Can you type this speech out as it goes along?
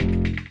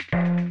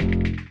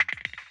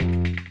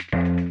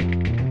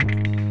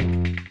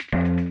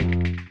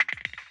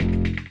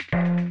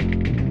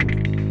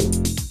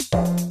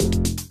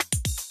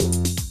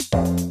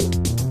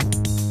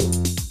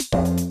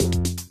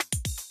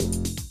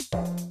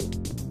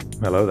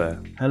Hello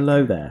there.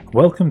 Hello there.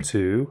 Welcome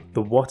to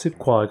the What If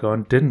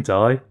Qui-Gon Didn't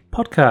Die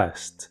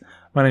podcast.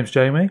 My name's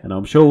Jamie, And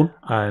I'm Sean.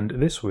 and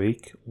this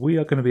week we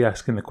are going to be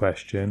asking the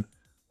question,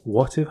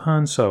 what if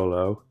Han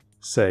Solo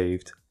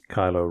saved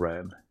Kylo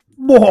Ren?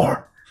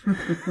 More!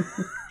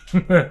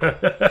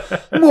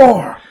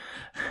 More!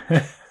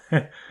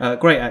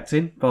 Great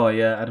acting by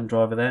Adam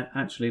Driver there.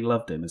 Actually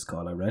loved him as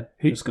Kylo Ren.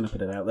 Just going to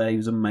put it out there. He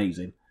was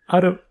amazing.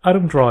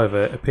 Adam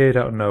Driver appeared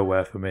out of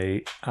nowhere for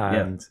me,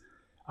 and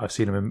I've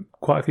seen him in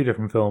quite a few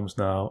different films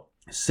now.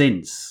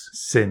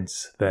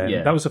 Since then.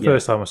 Yeah, That was the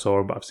first time I saw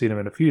him, but I've seen him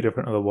in a few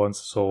different other ones.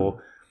 I saw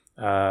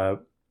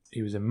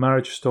he was in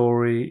Marriage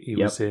Story. He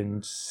was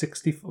in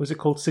 60. Was it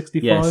called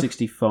 65? Yeah,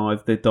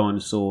 65. The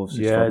dinosaurs.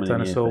 Yeah,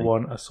 dinosaur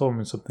one. I saw him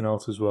in something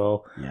else as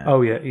well. Yeah.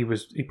 Oh yeah,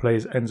 he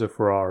plays Enzo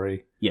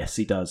Ferrari. Yes,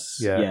 he does.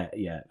 Yeah.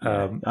 Yeah.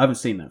 I haven't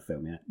seen that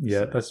film yet.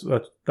 Yeah,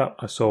 so. that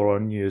I saw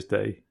on New Year's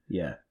Day.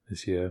 Yeah.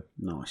 This year.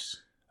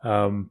 Nice.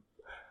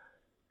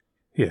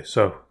 Yeah,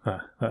 so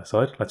that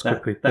aside, let's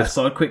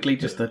quickly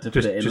just to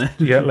put it in there.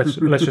 Yeah,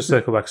 let's just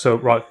circle back. So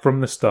right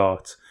from the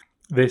start,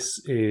 this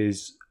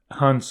is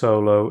Han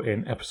Solo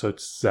in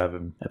Episode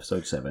 7.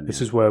 Episode 7. This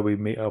is where we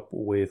meet up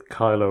with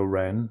Kylo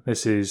Ren.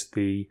 This is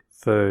the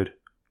third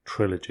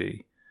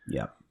trilogy.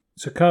 Yeah.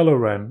 So Kylo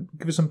Ren,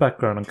 give us some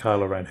background on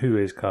Kylo Ren. Who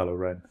is Kylo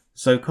Ren?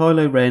 So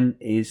Kylo Ren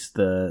is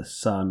the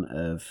son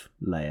of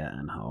Leia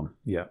and Han.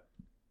 Yeah.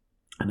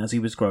 And as he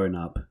was growing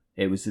up,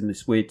 it was in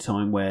this weird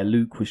time where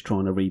Luke was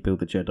trying to rebuild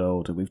the Jedi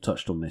Order. We've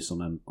touched on this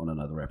on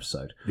another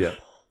episode. Yeah.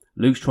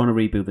 Luke's trying to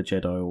rebuild the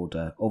Jedi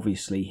Order.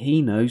 Obviously,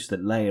 he knows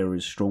that Leia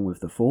is strong with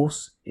the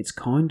Force. It's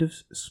kind of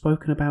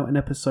spoken about in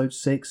Episode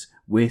 6.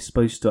 We're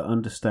supposed to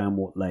understand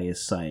what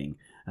Leia's saying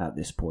at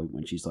this point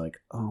when she's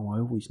like, "Oh, I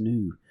always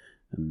knew."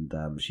 And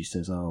she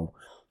says, "Oh,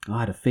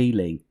 I had a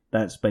feeling."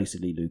 That's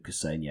basically Lucas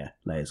saying, yeah,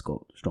 Leia's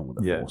got strong with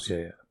the Force.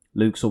 Yeah.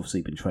 Luke's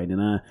obviously been training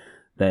her.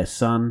 Their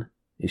son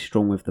is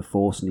strong with the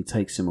Force, and he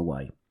takes him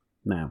away.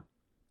 Now,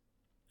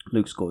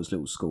 Luke's got his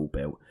little school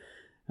built,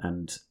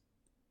 and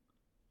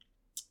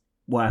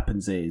what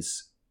happens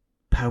is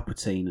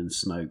Palpatine and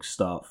Snoke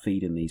start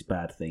feeding these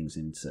bad things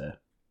into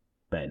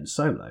Ben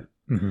Solo.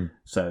 Mm-hmm.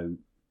 So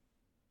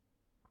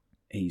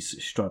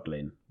he's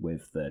struggling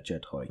with the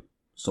Jedi,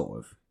 sort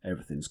of.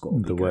 Everything's got to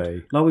be The good.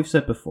 way. Like we've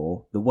said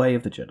before, the way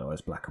of the Jedi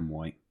is black and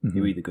white. Mm-hmm.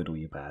 You're either good or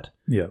you're bad.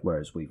 Yeah.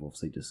 Whereas we've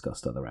obviously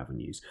discussed other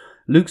avenues.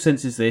 Luke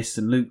senses this,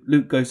 and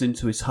Luke goes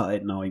into his hut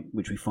at night,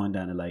 which we find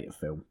out in a later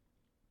film.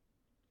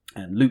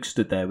 And Luke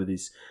stood there with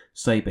his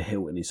saber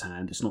hilt in his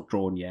hand. It's not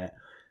drawn yet,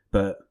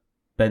 but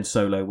Ben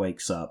Solo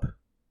wakes up,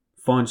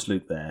 finds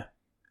Luke there,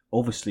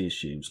 obviously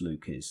assumes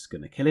Luke is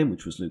going to kill him,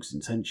 which was Luke's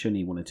intention.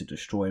 He wanted to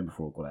destroy him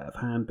before it got out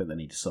of hand, but then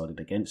he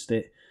decided against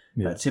it.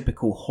 Yeah. That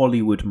typical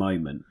Hollywood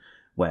moment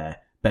where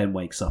Ben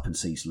wakes up and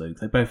sees Luke.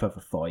 They both have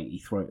a fight.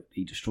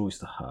 He destroys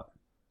the hut,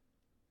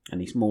 and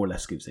he more or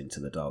less gives in to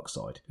the dark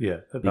side.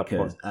 Yeah,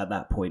 Because at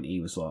that point he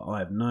was like, I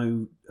have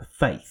no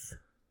faith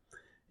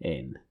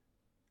in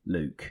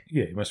Luke.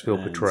 Yeah, he must feel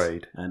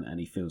betrayed. And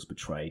he feels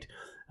betrayed.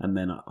 And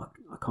then I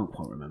can't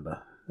quite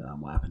remember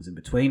what happens in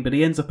between, but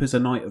he ends up as a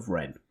Knight of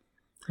Ren.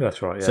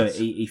 That's right, yes. So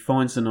he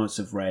finds the Knights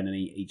of Ren, and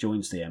he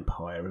joins the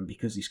Empire, and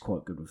because he's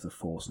quite good with the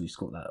Force, and he's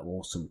got that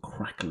awesome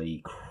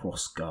crackly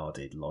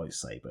cross-guarded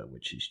lightsaber,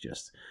 which is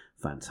just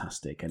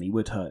fantastic, and he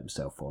would hurt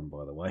himself on,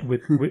 by the way.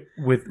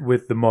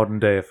 With the modern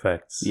day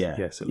effects. Yeah.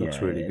 Yes, it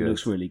looks really good. It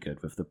looks really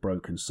good with the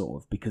broken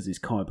sort of, because his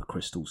kyber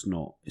crystal's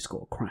it's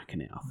got a crack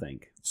in it, I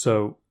think.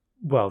 So,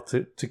 well,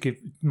 to give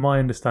my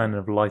understanding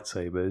of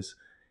lightsabers,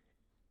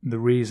 the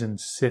reason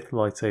Sith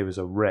lightsabers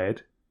are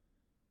red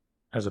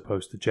as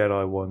opposed to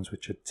Jedi ones,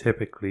 which are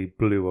typically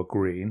blue or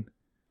green,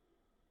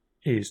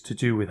 is to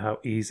do with how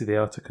easy they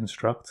are to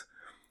construct.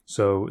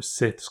 So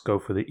Siths go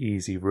for the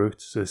easy route.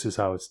 So this is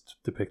how it's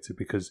depicted,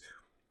 because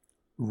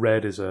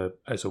red as a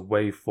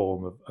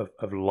waveform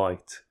of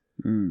light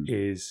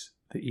is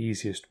the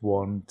easiest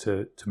one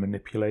to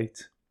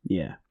manipulate.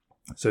 Yeah.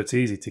 So it's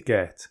easy to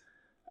get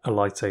a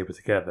lightsaber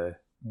together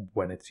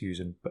when it's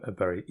using a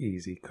very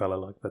easy colour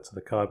like that. So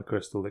the kyber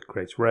crystal that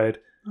creates red.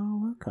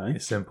 Oh, okay.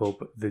 It's simple,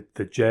 but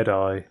the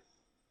Jedi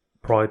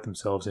pride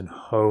themselves in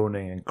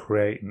honing and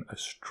creating a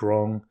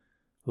strong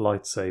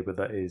lightsaber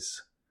that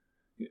is...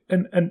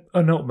 And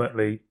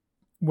ultimately,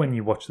 when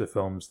you watch the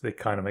films, they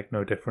kind of make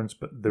no difference,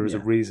 but there is a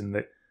reason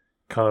that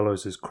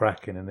Kylo's is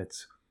cracking, and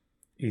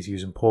he's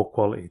using poor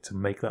quality to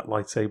make that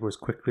lightsaber as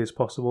quickly as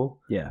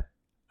possible. Yeah.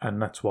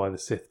 And that's why the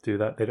Sith do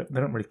that. They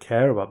don't really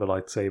care about the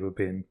lightsaber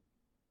being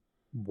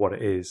what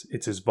it is.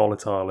 It's as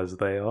volatile as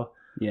they are.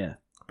 Yeah.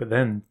 But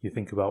then you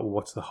think about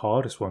what's the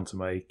hardest one to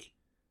make,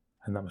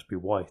 and that must be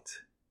white.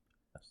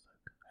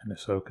 And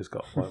Ahsoka's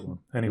got a white one.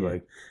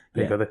 Anyway,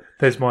 there you go.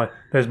 There's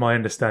my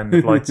understanding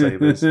of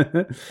lightsabers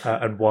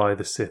and why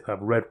the Sith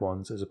have red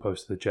ones as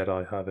opposed to the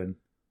Jedi having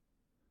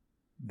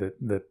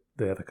the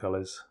other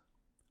colours.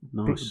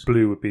 Nice.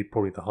 Blue would be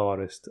probably the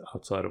hardest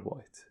outside of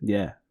white.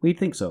 Yeah, we'd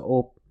think so.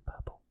 Or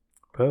purple.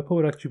 Purple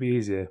would actually be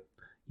easier.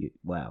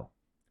 Wow.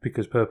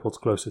 Because purple's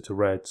closer to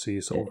red, so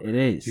you sort of... It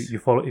is. You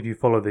follow... If you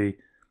follow the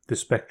the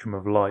spectrum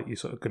of light, you're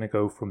sort of going to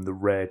go from the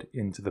red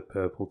into the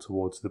purple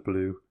towards the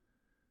blue.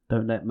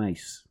 Don't let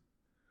Mace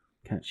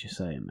catch you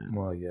saying that.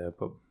 Well, yeah,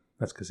 but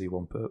that's because he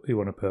won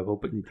a purple.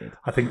 But He did.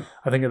 I think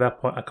at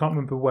that point, I can't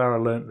remember where I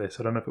learnt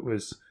this. I don't know if it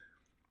was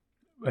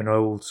an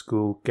old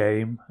school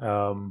game.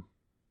 What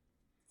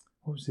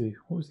was the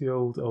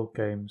old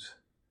games?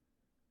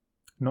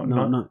 Not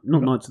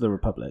Knights of the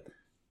Republic.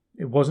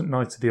 It wasn't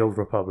Knights of the Old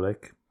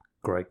Republic.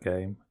 Great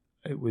game.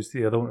 It was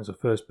the other one. It was a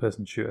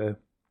first-person shooter.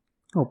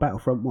 Oh,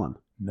 Battlefront 1.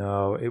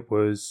 No, it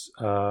was.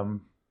 It's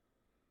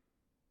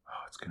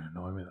going to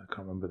annoy me that I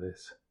can't remember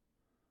this.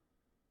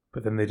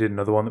 But then they did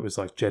another one that was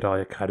like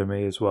Jedi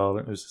Academy as well,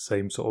 and it was the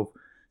same sort of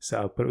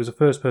setup. But it was a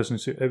first-person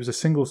shooter. It was a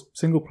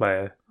single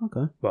player.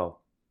 Okay. Well,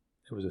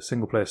 it was a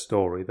single-player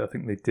story. I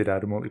think they did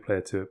add a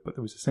multiplayer to it, but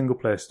there was a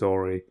single-player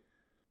story,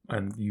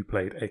 and you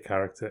played a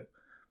character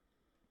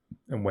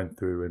and went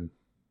through and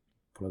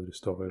followed the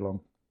story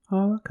along.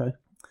 Oh, okay.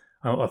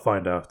 I'll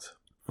find out.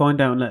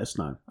 Find out and let us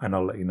know. And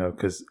I'll let you know,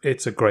 because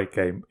it's a great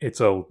game. It's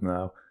old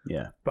now.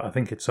 Yeah. But I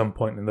think at some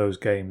point in those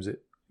games,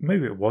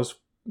 maybe it was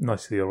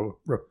Knights of the Old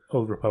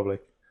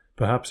Republic.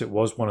 Perhaps it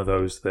was one of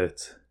those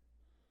that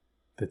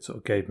sort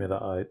of gave me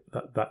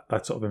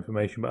that sort of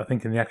information. But I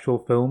think in the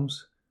actual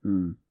films,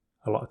 a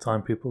lot of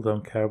time people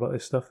don't care about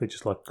this stuff. They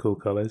just like cool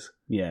colours.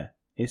 Yeah.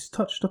 It's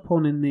touched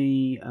upon in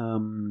the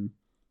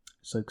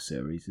Ahsoka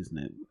series, isn't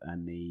it?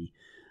 And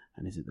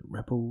is it the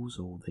Rebels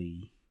or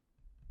the...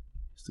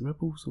 It's the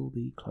Rebels or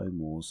the Clone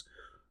Wars,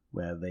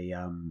 where the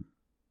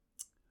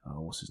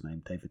what's his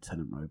name? David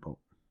Tennant robot.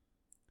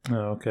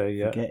 Oh, okay,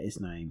 yeah. Forget his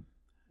name.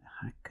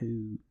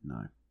 Haku?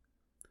 No.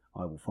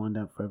 I will find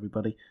out for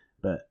everybody.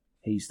 But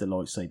he's the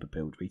lightsaber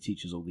builder. He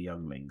teaches all the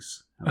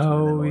younglings how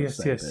to make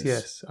their lightsabers.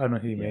 yes. I know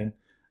who you mean.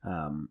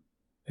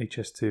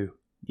 HS2.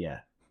 Yeah.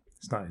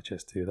 It's not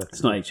HS2.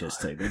 It's not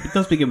HS2, but it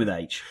does begin with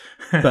H.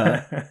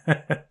 But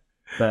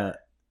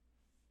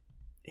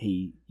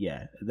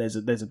there's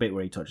a bit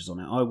where he touches on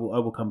it. I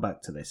will come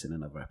back to this in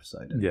another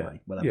episode. Anyway.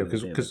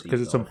 Because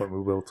at some point we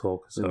will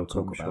talk. We'll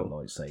talk about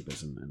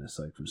lightsabers and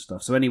Ahsoka and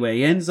stuff. So anyway,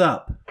 he ends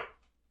up.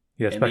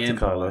 Yes, back to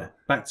Kylo.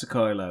 Back to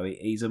Kylo.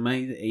 He's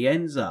amazing. He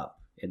ends up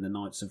in the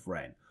Knights of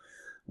Ren,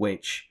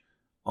 which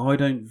I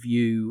don't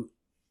view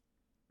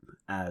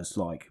as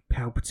like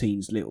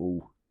Palpatine's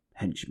little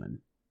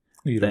henchmen.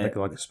 You don't think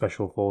like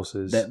special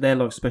forces? They're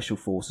like special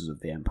forces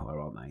of the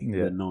Empire, aren't they?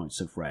 Yeah. The Knights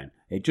of Ren.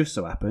 It just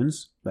so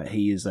happens that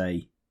he is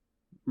a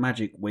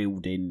magic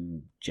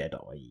wielding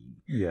Jedi.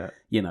 Yeah.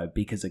 You know,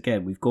 because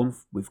again, we've gone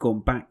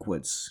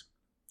backwards.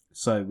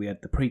 So we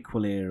had the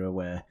prequel era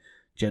where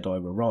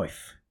Jedi were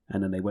rife,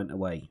 and then they went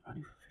away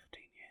only for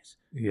 15 years.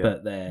 Yeah.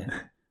 But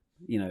they're,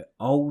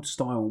 old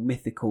style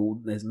mythical.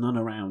 There's none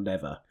around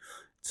ever.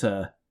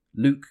 To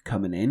Luke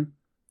coming in.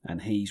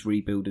 And he's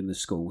rebuilding the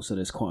school, so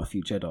there's quite a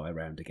few Jedi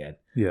around again.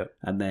 Yeah.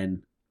 And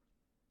then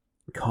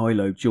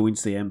Kylo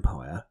joins the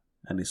Empire,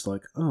 and it's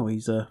like, oh,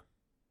 he's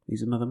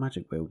another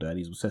magic wielder, and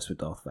he's obsessed with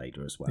Darth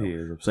Vader as well. He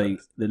is obsessed. So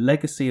the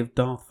legacy of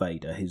Darth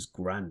Vader, his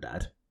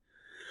granddad,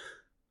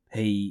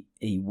 he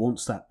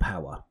wants that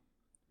power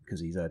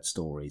because he's heard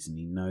stories and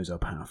he knows how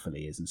powerful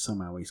he is, and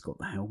somehow he's got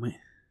the helmet,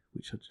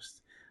 which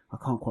I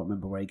can't quite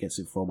remember where he gets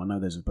it from. I know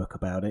there's a book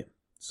about it.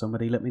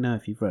 Somebody let me know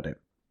if you've read it.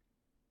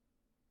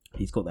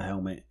 He's got the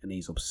helmet and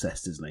he's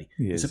obsessed, isn't he?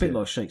 It's a bit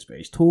like Shakespeare.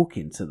 He's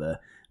talking to the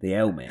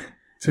helmet.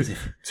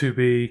 To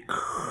be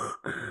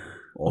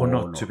or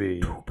not to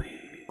be. To be.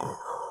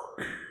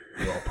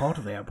 You're part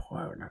of the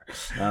Empire.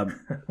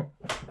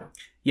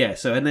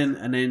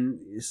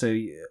 So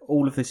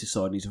all of this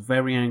aside, he's a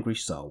very angry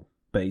soul,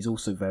 but he's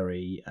also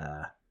very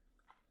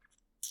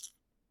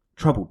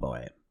troubled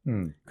by it.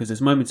 Because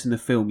there's moments in the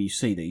film you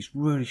see that he's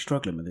really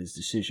struggling with his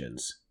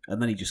decisions, and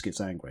then he just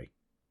gets angry.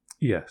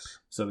 Yes.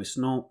 So it's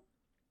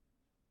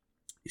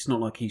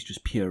not like he's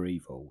just pure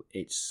evil.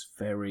 It's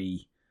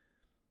very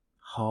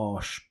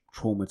harsh,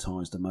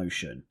 traumatized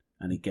emotion,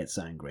 and he gets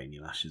angry and he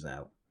lashes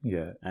out.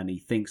 Yeah. And he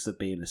thinks that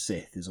being a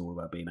Sith is all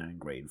about being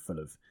angry and full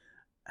of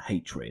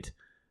hatred,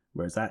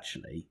 whereas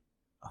actually,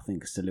 I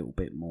think it's a little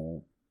bit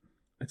more...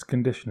 It's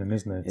conditioning,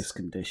 isn't it? It's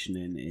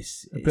conditioning.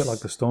 It's a bit like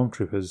the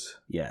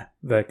Stormtroopers. Yeah.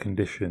 They're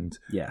conditioned.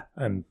 Yeah.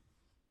 And,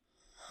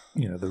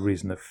 the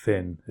reason that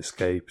Finn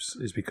escapes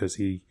is because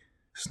he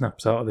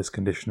snaps out of this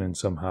conditioning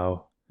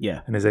somehow.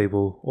 Yeah. And is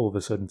able all of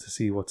a sudden to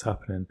see what's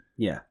happening.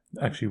 Yeah.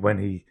 Actually, when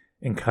he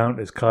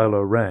encounters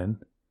Kylo Ren,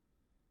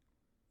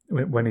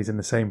 when he's in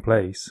the same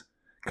place,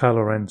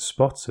 Kylo Ren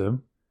spots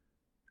him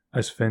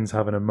as Finn's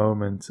having a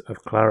moment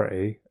of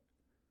clarity,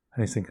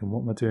 and he's thinking,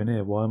 what am I doing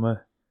here? Why am I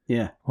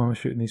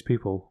shooting these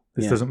people?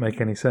 This doesn't make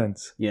any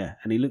sense. Yeah.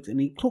 And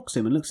he clocks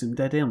him and looks him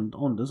dead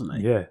on, doesn't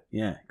he? Yeah.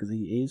 Yeah, because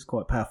he is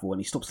quite powerful, and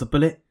he stops the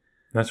bullet.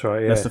 That's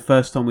right, yeah. That's the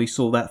first time we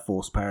saw that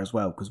force power as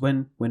well, because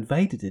when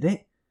Vader did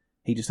it,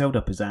 he just held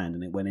up his hand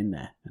and it went in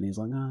there. And he was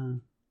like,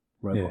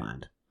 robot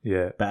hand.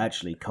 Yeah. But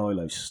actually,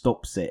 Kylo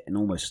stops it and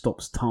almost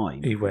stops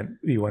time. He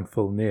went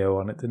full Neo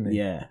on it, didn't he?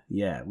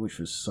 Yeah, which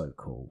was so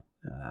cool.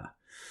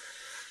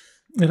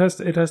 It has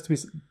to be...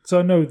 So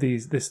I know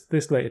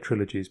this later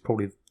trilogy is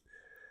probably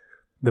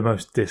the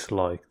most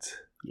disliked.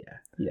 Yeah.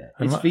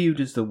 And It's like- viewed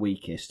as the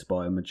weakest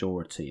by a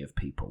majority of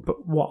people.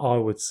 But what I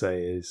would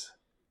say is,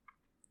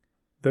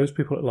 those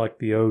people that like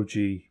the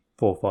OG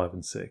 4, 5,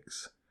 and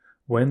 6,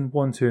 when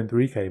 1, 2, and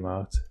 3 came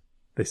out,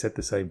 they said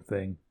the same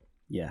thing.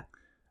 Yeah.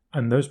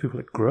 And those people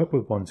that grew up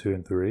with 1, 2,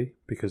 and 3,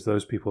 because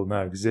those people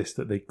now exist,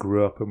 that they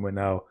grew up and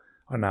are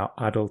now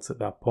adults at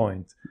that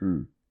point,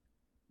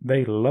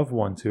 they love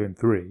 1, 2, and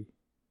 3.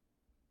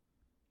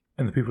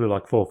 And the people who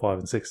like 4, 5,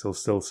 and 6 will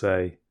still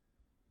say,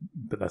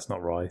 but that's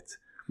not right.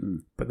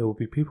 But there'll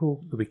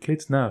be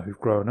kids now who've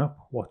grown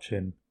up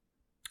watching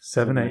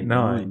 7, 8,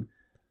 9,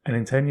 and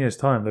in 10 years'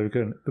 time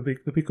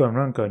they'll be going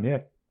around going, yeah,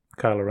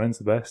 Kylo Ren's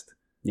the best.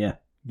 Yeah.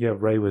 Yeah,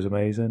 Rey was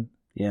amazing.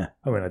 Yeah.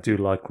 I mean, I do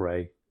like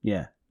Rey.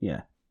 Yeah.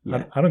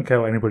 I don't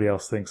care what anybody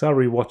else thinks. I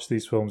rewatched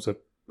these films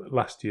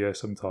last year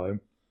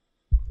sometime,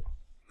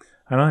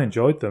 and I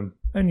enjoyed them.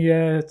 And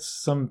yeah, it's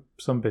some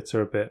bits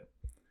are a bit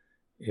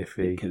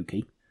iffy. Bit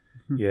kooky.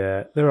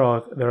 Yeah, there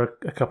are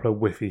a couple of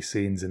whiffy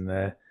scenes in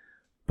there,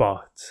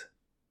 but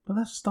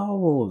that's Star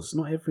Wars.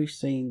 Not every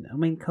scene. I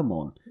mean, come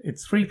on.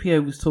 it's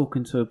 3PO was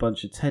talking to a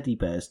bunch of teddy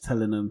bears,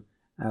 telling them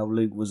how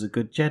Luke was a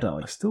good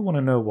Jedi. I still want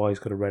to know why he's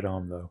got a red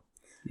arm though.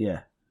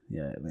 Yeah,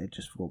 it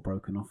just got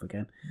broken off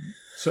again.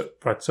 So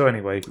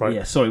anyway, right.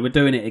 Yeah, sorry, we're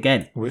doing it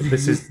again.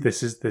 This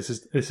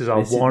is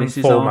our one this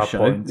is format our show.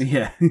 point.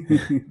 Yeah.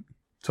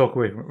 Talk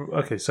away.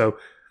 Okay, so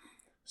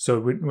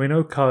we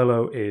know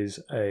Kylo is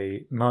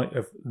a Knight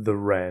of the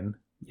Ren,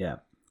 Yeah.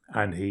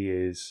 and he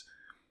is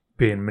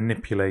being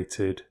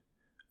manipulated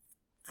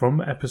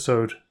from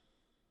episode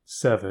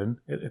 7.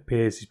 It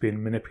appears he's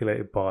being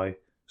manipulated by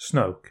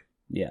Snoke.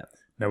 Yeah.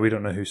 Now, we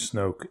don't know who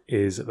Snoke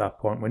is at that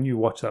point. When you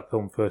watch that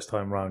film first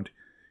time round,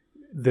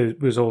 there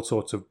was all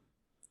sorts of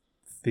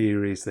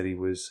theories that he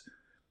was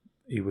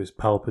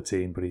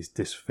Palpatine, but he's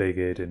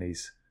disfigured and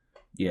he's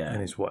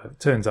whatever.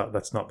 Turns out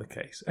that's not the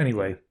case.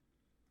 Anyway,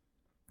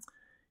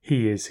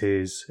 he is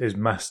his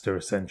master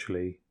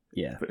essentially.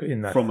 Yeah.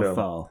 In that from film.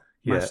 afar.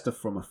 Yeah. Master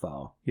from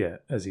afar. Yeah,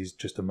 as he's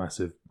just a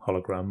massive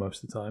hologram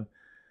most of the time.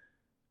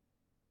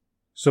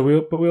 So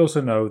we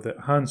also know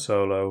that Han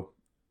Solo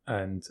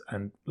and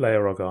Leia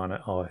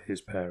Organa are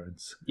his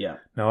parents. Yeah.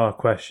 Now our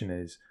question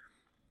is,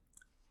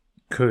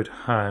 could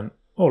Han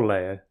or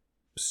Leia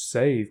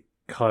save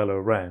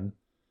Kylo Ren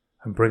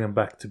and bring him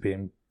back to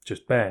being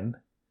just Ben?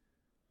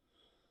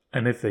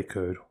 And if they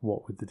could,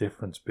 what would the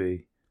difference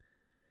be?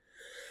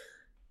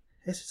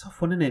 It's a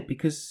tough one, isn't it?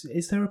 Because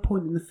is there a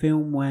point in the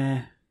film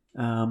where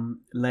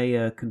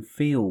Leia can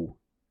feel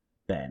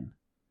Ben?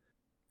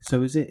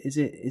 So is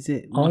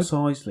it Mos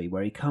Eisley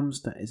where he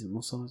comes down? Is it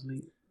Mos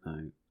Eisley?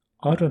 No.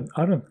 I don't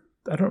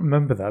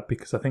remember that,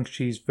 because I think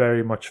she's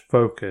very much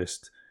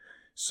focused.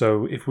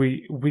 So if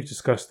we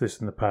discussed this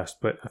in the past,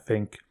 but I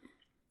think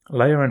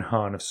Leia and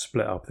Han have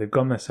split up. They've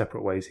gone their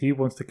separate ways. He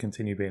wants to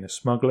continue being a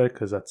smuggler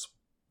because that's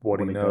what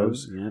he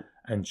knows,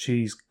 and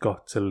she's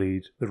got to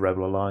lead the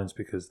Rebel Alliance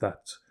because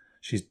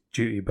she's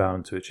duty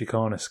bound to it. She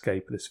can't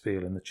escape this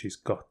feeling that she's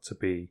got to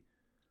be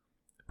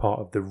part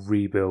of the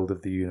rebuild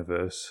of the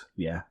universe.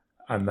 Yeah.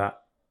 And that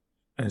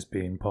as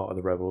being part of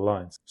the Rebel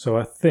Alliance. So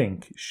I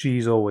think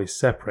she's always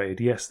separated.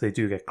 Yes, they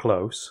do get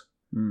close.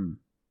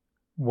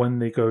 When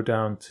they go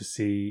down to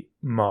see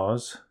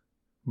Maz.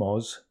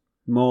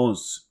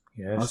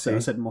 Yeah, I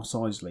said Mos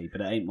Eisley,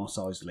 but it ain't Mos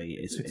Eisley.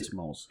 It's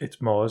Maz. It's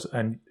Maz,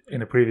 and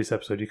in a previous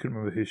episode, you couldn't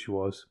remember who she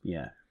was.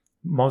 Yeah.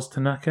 Maz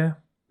Tanaka?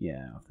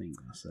 Yeah, I think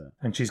that's it.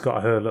 And she's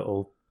got her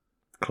little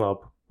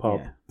pub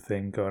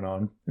thing going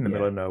on in the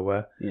middle of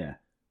nowhere. Yeah.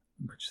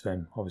 Which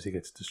then obviously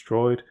gets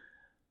destroyed.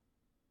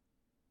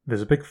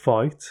 There's a big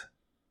fight.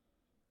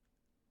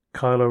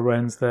 Kylo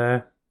Ren's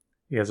there.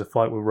 He has a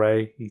fight with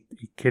Rey. He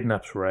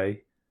kidnaps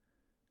Rey.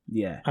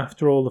 Yeah.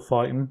 After all the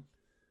fighting,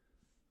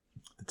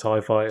 the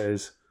TIE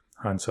fighters,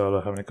 Han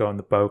Solo having a go on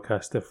the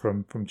bowcaster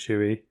from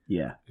Chewie.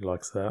 Yeah. He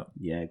likes that.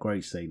 Yeah,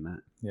 great scene,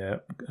 that. Yeah,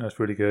 that's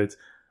really good.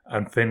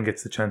 And Finn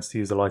gets the chance to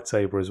use the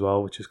lightsaber as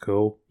well, which is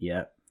cool.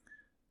 Yeah.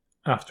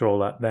 After all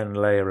that, then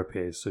Leia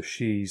appears. So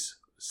she's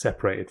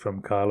separated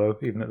from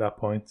Kylo, even at that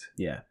point.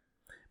 Yeah.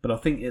 But I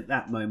think at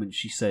that moment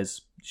she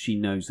says she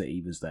knows that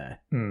he was there.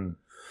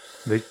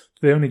 They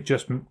only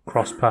just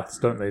cross paths,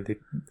 don't they?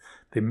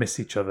 They miss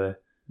each other.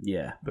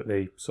 Yeah. But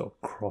they sort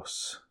of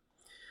cross.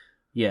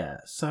 Yeah.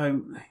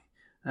 So,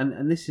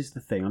 and this is the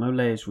thing. I know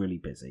Leia's really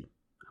busy.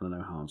 And I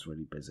know Han's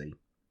really busy.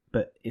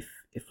 But if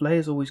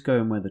Leia's always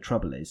going where the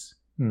trouble is,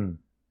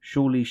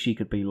 surely she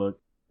could be like,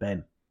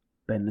 Ben,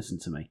 listen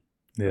to me.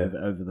 Yeah.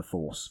 Over the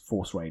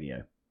Force radio.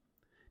 Do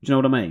you know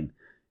what I mean?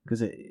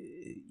 Because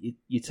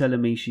you're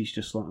telling me she's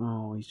just like,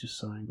 oh, he's just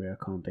so angry, I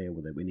can't deal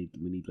with it. We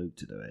need Luke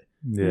to do it.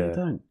 Yeah. No, you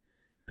don't.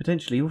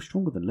 Potentially, you're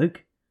stronger than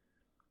Luke.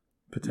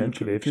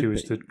 Potentially, if she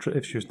was to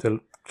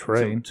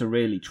train, to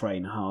really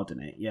train hard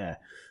in it, yeah.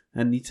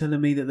 And you're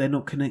telling me that they're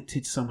not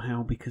connected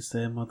somehow because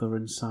they're mother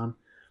and son.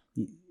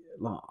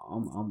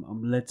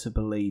 I'm led to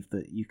believe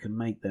that you can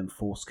make them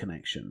Force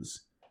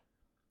connections.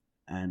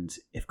 And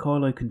if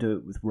Kylo can do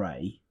it with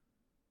Rey,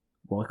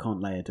 why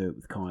can't Leia do it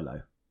with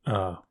Kylo?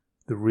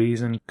 The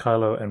reason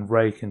Kylo and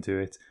Rey can do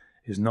it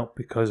is not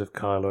because of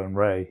Kylo and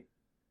Rey.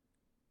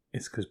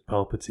 It's because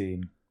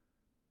Palpatine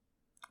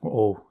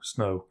or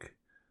Snoke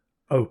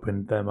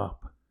opened them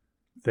up.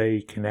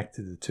 They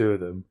connected the two of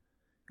them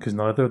because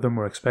neither of them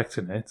were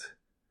expecting it.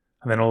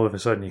 And then all of a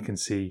sudden you can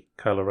see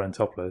Kylo Ren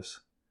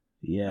topless.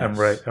 Yes.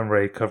 And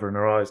Rey covering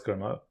her eyes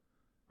going like,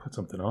 put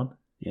something on.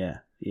 Yeah.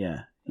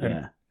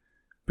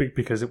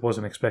 Because it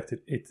wasn't expected.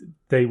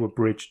 They were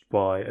bridged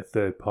by a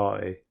third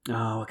party.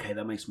 Oh, okay,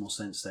 that makes more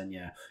sense then,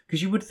 yeah.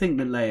 Because you would think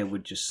that Leia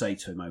would just say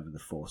to him over the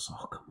Force,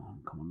 "Oh,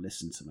 come on,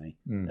 listen to me.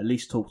 At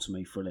least talk to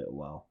me for a little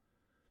while."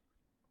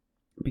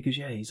 Because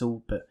yeah, he's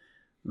all but,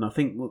 and I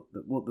think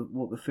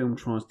what the film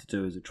tries to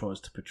do is it tries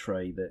to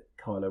portray that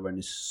Kylo Ren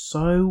is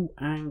so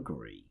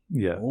angry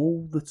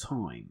all the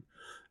time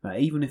that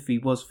even if he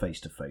was face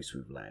to face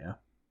with Leia,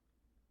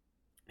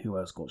 who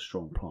has got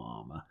strong plot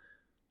armor,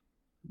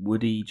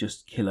 would he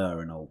just kill her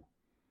and all?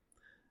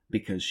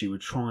 Because she would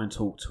try and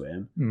talk to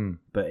him,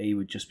 but he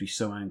would just be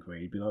so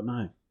angry, he'd be like,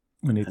 no.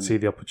 And he'd see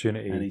the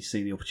opportunity. And he'd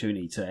see the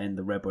opportunity to end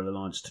the Rebel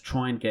Alliance, to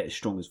try and get as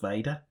strong as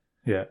Vader.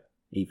 Yeah.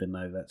 Even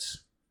though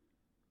that's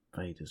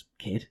Vader's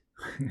kid.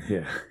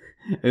 Yeah.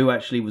 Who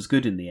actually was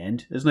good in the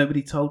end. Has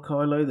nobody told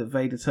Kylo that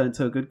Vader turned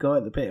to a good guy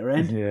at the bitter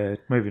end? Yeah,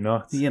 maybe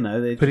not. You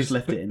know, they just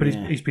left it in there.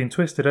 But he's been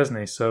twisted, hasn't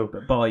he? So,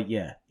 but by,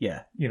 yeah.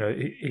 You know,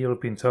 he'll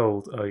have been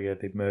told, oh yeah,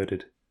 they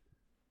murdered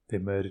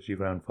your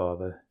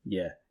grandfather.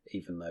 Yeah,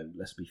 even though,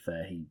 let's be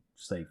fair, he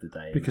saved the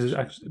day. Because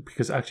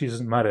it actually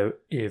doesn't matter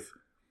if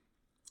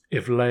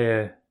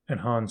Leia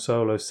and Han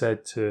Solo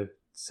said to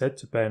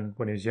Ben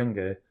when he was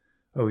younger,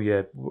 oh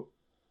yeah,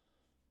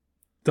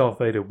 Darth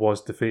Vader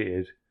was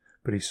defeated,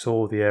 but he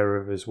saw the error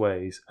of his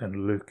ways,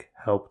 and Luke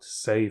helped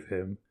save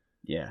him.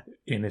 Yeah.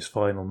 In his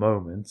final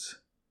moments.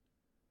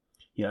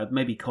 Yeah,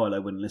 maybe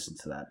Kylo wouldn't listen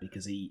to that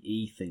because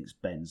he thinks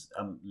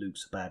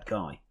Luke's a bad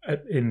guy.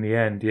 In the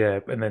end,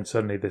 yeah, and then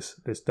suddenly this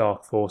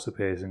dark force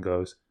appears and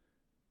goes,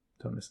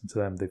 "Don't listen to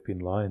them. They've been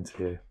lying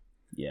to you."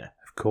 Yeah.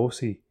 Of course,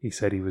 he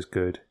said he was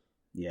good.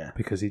 Yeah.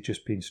 Because he'd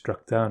just been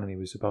struck down and he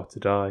was about to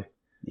die.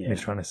 Yeah. And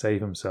he's trying to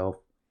save himself.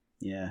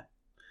 Yeah.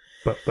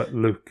 But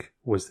Luke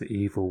was the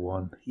evil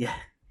one. Yeah.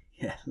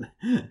 Yeah.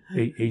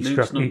 He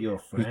Luke's not your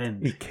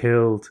friend. He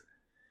killed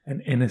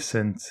an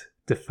innocent,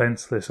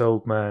 defenseless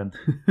old man.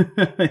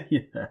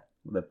 Yeah.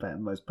 The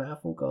most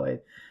powerful guy,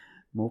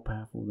 more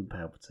powerful than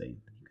Palpatine.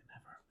 You can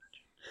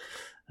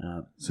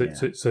never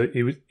imagine. So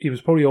he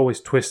was probably always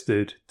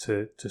twisted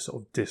to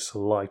sort of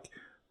dislike.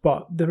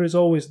 But there's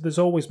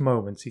always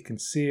moments, you can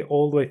see it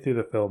all the way through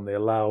the film. They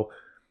allow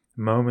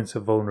moments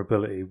of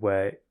vulnerability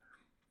where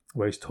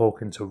he's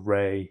talking to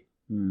Rey,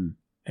 and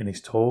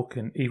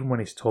even when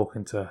he's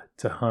talking to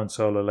Han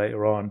Solo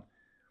later on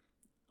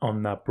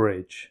that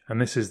bridge.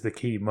 And this is the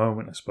key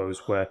moment, I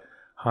suppose, where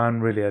Han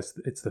really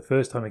it's the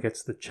first time he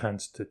gets the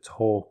chance to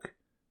talk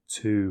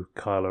to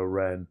Kylo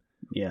Ren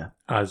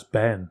as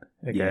Ben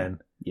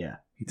again. Yeah.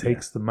 He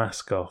takes the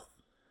mask off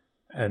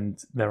and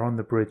they're on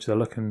the bridge, they're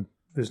looking.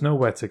 There's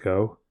nowhere to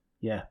go.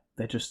 Yeah,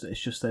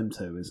 it's just them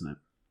two, isn't it?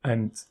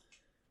 And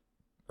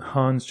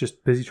Han's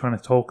just busy trying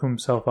to talk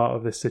himself out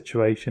of this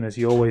situation, as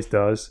he always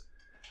does,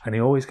 and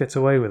he always gets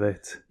away with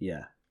it.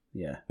 Yeah.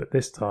 But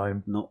this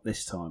time... Not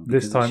this time.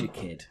 This time... It's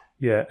your kid.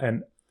 Yeah,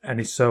 and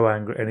he's so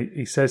angry, and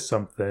he says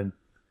something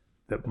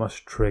that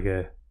must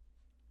trigger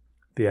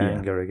the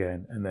anger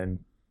again, and then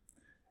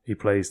he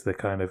plays the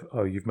kind of,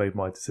 oh, you've made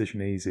my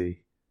decision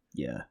easy.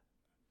 Yeah.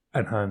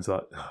 And Han's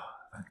like, oh,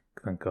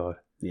 thank God.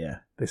 Yeah.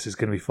 This is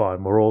going to be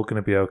fine. We're all going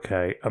to be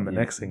okay. And the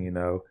next thing you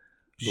know,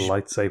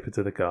 lightsaber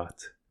to the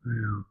gut.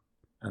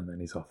 And then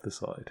he's off the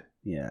side.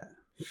 Yeah.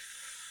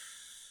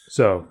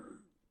 So.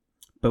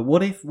 But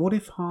what if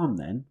Han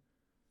then,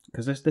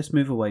 because let's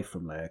move away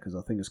from Leia, because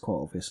I think it's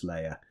quite obvious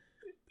Leia,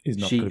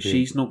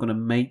 she's not going to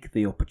make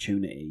the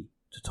opportunity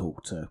to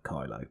talk to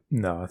Kylo.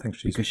 No, I think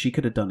because she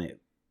could have done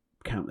it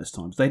countless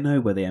times. They know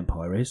where the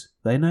Empire is.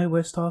 They know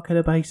where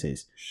Starkiller Base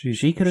is.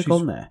 She could have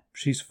gone there.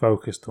 She's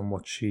focused on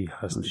what she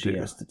has to do. She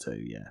has to do,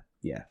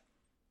 yeah.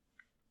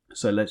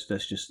 So let's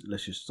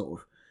just sort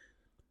of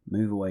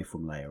move away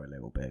from Leia a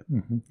little bit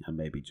and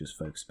maybe just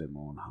focus a bit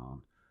more on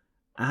Han.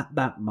 At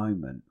that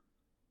moment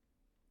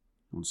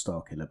on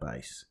Starkiller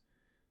Base,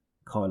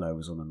 Kylo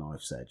was on a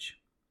knife's edge,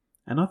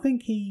 and I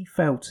think he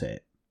felt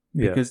it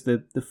because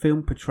the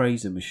film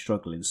portrays him as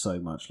struggling so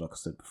much. Like I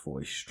said before,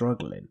 he's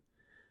struggling.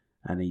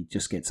 And he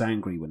just gets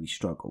angry when he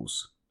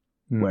struggles.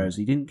 Whereas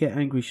he didn't get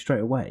angry straight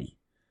away.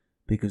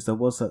 Because there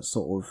was that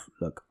sort of,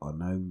 look, I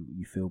know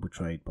you feel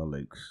betrayed by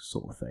Luke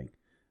sort of thing.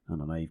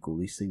 And I know you've got all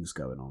these things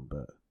going on,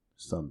 but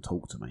son,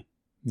 talk to me.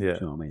 Yeah. Do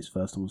you know what I mean? It's the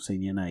first time I've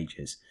seen you in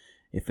ages.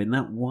 If in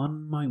that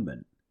one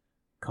moment,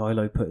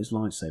 Kylo put his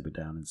lightsaber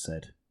down and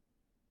said,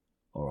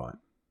 all right.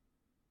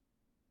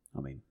 I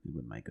mean, it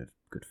wouldn't make a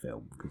good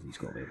film because he's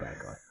got to be a bad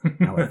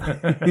guy.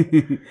 However,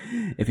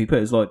 if he put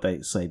his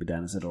lightsaber down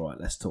and said, all right,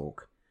 let's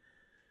talk.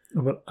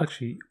 Well,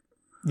 actually,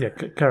 yeah,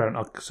 Karen,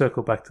 I'll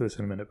circle back to this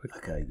in a minute. But...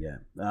 Okay, yeah.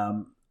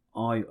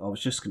 I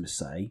was just going to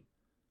say,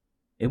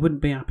 it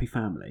wouldn't be happy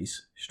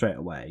families straight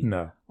away.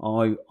 No.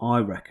 I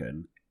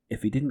reckon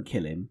if he didn't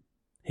kill him,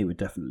 he would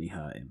definitely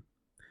hurt him.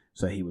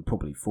 So he would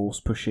probably force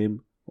push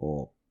him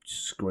or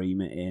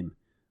scream at him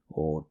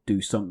or do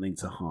something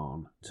to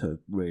Han to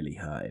really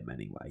hurt him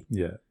anyway.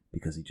 Yeah.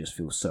 Because he just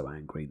feels so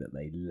angry that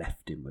they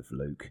left him with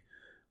Luke,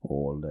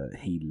 or that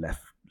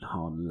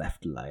Han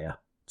left Leia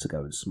to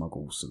go and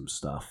smuggle some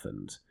stuff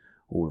and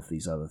all of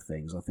these other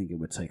things. I think it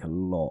would take a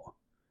lot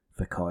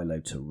for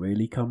Kylo to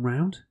really come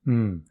round.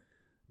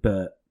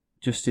 But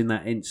just in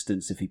that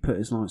instance, if he put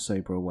his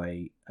lightsaber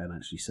away and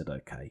actually said,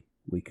 okay,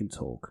 we can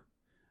talk,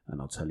 and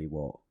I'll tell you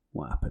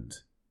what happened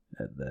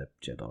at the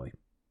Jedi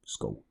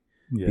school.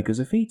 Yeah. Because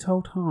if he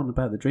told Han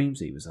about the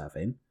dreams he was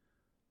having,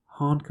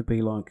 Han could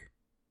be like,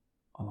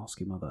 I'll ask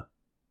your mother.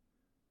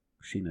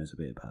 She knows a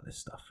bit about this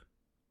stuff.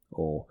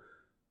 Or,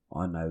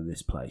 I know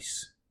this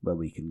place where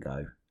we can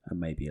go and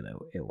maybe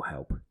it'll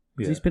help.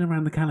 Because he's been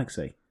around the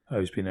galaxy. Oh,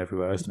 he's been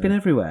everywhere, hasn't he? He's been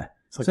everywhere.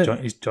 It's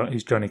like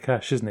he's Johnny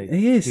Cash, isn't he?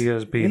 He is. He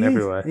has been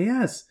everywhere. He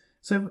has.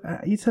 So,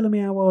 you're telling me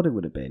how odd it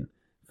would have been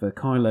for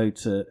Kylo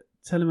to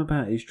tell him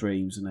about his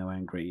dreams and how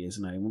angry he is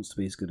and how he wants to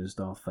be as good as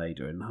Darth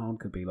Vader, and Han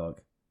could be like,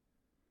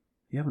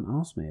 you haven't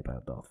asked me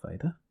about Darth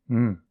Vader.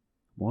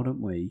 Why don't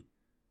we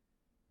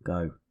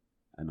go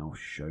and I'll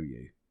show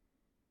you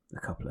a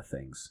couple of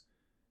things?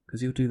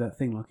 Because he'll do that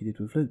thing like he did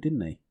with Luke,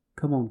 didn't he?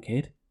 Come on,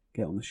 kid,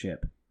 get on the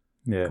ship.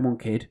 Yeah. Come on,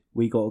 kid,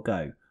 we got to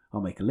go.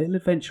 I'll make a little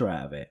adventure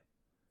out of it.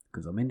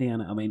 Because I'm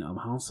I'm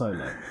Han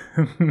Solo.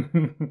 Do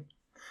you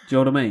know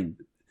what I mean?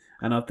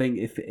 And I think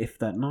if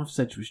that knife's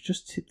edge was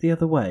just tipped the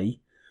other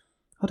way,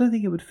 I don't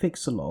think it would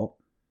fix a lot.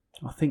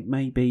 I think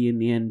maybe in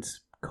the end,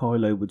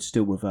 Kylo would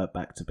still revert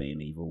back to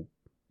being evil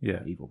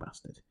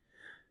bastard.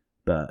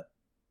 But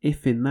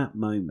if in that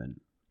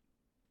moment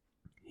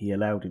he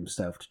allowed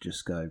himself to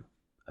just go,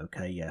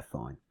 okay, yeah,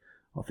 fine.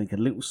 I think a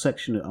little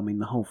section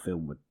the whole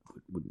film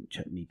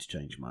wouldn't need to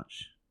change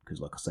much. Because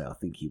like I say, I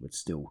think he would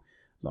still,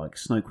 like,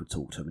 Snoke would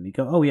talk to him and he'd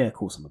go, oh yeah, of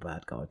course I'm a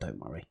bad guy, don't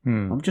worry.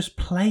 I'm just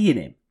playing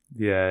him.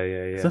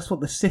 Yeah. So that's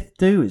what the Sith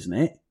do, isn't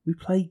it? We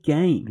play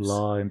games.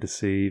 Lie and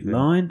deceive.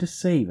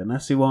 And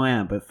that's who I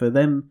am. But for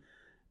them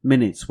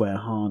minutes where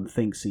Han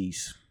thinks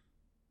he's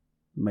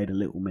made a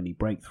little mini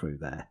breakthrough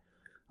there,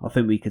 I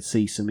think we could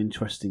see some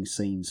interesting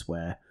scenes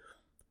where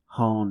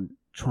Han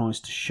tries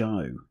to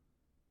show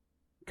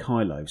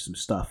Kylo some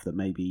stuff that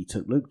maybe he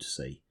took Luke to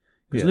see.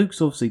 Because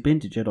Luke's obviously been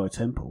to Jedi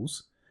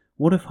temples.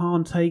 What if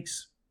Han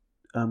takes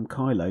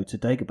Kylo to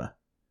Dagobah?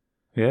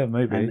 Yeah,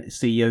 maybe. And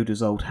see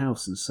Yoda's old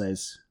house and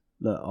says,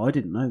 look, I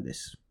didn't know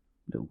this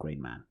little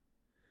green man.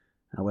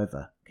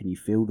 However, can you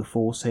feel the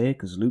Force here?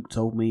 Because Luke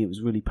told me it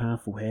was really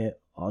powerful here.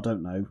 I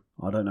don't know.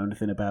 I don't know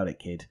anything about it,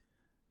 kid.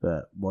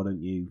 But why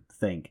don't you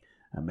think?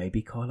 And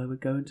maybe Kylo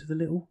would go into the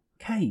little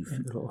cave.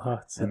 In the little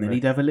hut. And then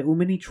he'd have a little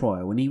mini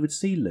trial and he would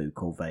see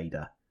Luke or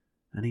Vader.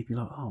 And he'd be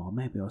like, oh,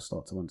 maybe I'll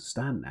start to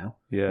understand now.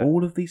 Yeah.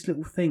 All of these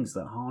little things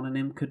that Han and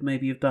him could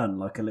maybe have done,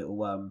 like a little,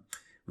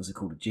 what's it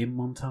called, a gym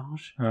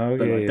montage? Oh,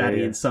 but yeah, like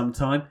Daddy and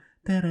Sometime.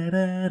 Dad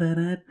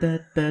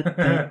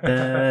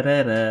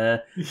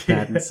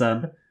and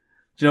Son.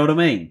 Do you know what I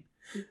mean?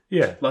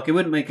 Yeah. Like, it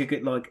wouldn't make a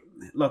good,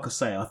 like I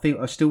say,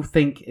 I still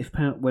think if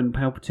when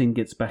Palpatine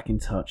gets back in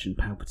touch and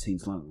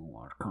Palpatine's like,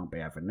 oh, I can't be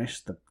having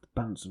this, the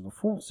balance of the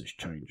Force is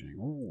changing.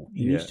 Oh,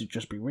 he needs to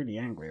just be really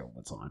angry all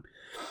the time.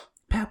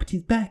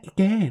 Palpatine's back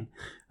again.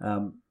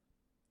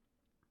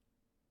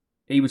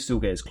 He would still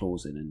get his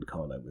claws in, and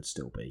Kylo would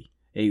still be.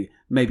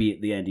 Maybe at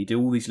the end he'd do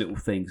all these little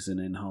things, and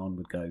then Han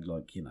would go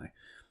like,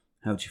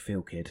 how do you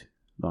feel, kid?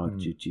 Like,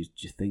 do you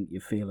think you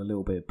feel a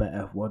little bit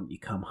better? Why don't you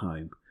come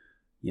home?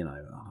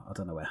 I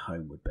don't know where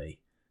home would be.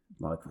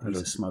 Like,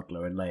 he's a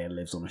smuggler and Leia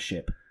lives on a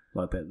ship.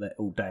 Like, but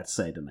all Dad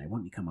said, and why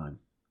don't you come home?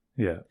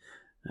 Yeah.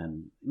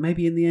 And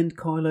maybe in the end,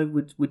 Kylo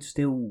would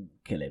still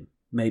kill him.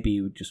 Maybe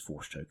he would just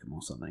force choke him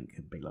or something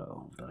and be like,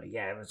 oh,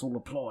 yeah, it's all a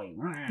ploy.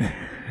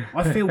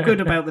 I feel good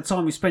about the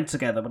time we spent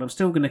together, but I'm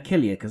still going to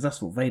kill you because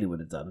that's what Vader would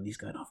have done. And he's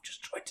going, I've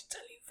just tried to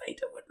tell you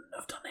Vader wouldn't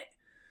have done it.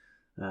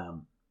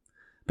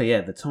 But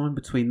yeah, the time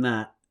between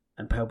that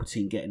and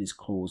Palpatine getting his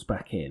claws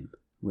back in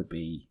would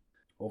be...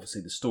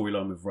 Obviously, the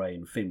storyline with Rey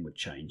and Finn would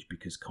change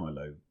because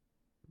Kylo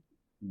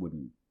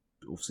wouldn't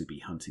obviously be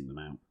hunting them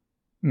out.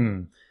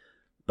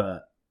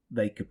 But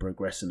they could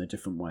progress in a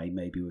different way,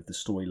 maybe with the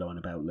storyline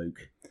about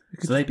Luke.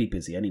 So they'd be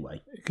busy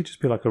anyway. It could just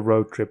be like a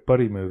road trip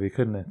buddy movie,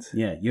 couldn't it?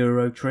 Yeah,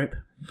 Euro trip.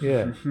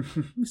 Yeah.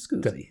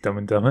 Scusi. Dumb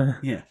and Dumber.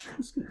 Yeah.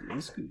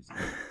 Scusi.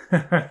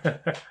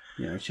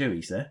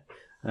 Chewie's there.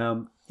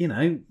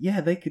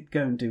 They could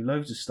go and do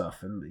loads of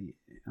stuff. And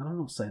I'm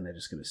not saying they're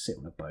just going to sit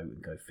on a boat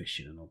and go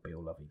fishing and I'll be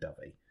all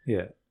lovey-dovey.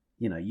 Yeah.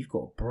 You've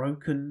got a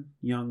broken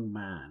young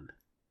man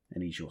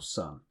and he's your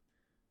son.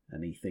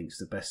 And he thinks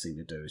the best thing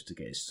to do is to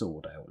get his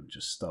sword out and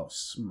just start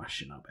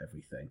smashing up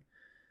everything.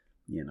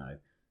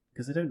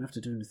 Because they don't have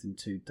to do anything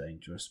too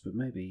dangerous, but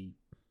maybe,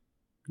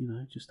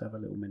 just have a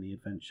little mini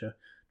adventure.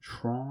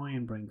 Try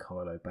and bring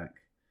Kylo back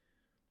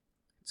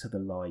to the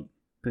light.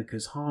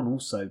 Because Han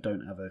also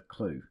don't have a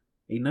clue.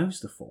 He knows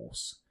the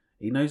Force.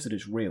 He knows that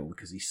it's real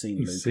because he's seen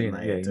Luke and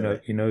Leia do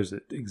it. He knows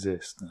it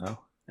exists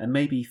now. And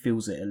maybe he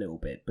feels it a little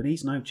bit, but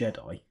he's no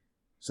Jedi.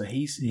 So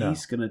he's No.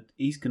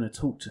 gonna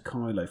talk to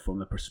Kylo from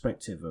the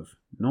perspective of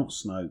not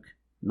Snoke,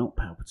 not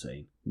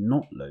Palpatine,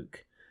 not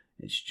Luke.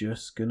 It's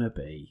just gonna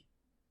be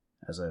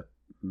as a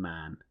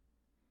man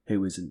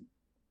who isn't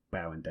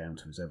bowing down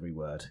to his every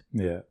word.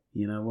 Yeah.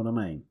 You know what I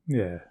mean?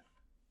 Yeah.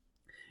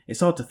 It's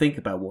hard to think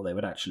about what they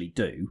would actually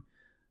do,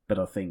 but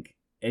I think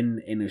in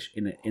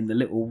the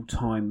little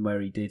time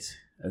where he did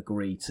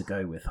agree to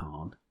go with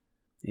Han,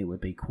 it would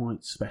be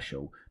quite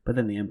special. But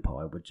then the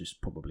Empire would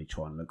just probably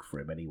try and look for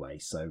him anyway,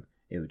 so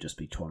it would just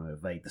be trying to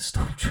evade the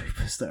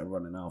stormtroopers that are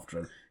running after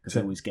him, because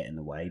they always get in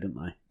the way, don't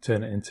they?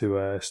 Turn it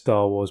into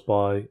Star Wars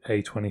by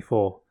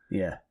A24.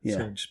 Yeah, yeah.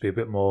 So it'd just be a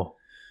bit more.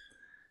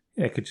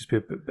 Yeah, it could just be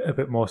a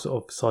bit more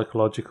sort of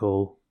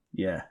psychological,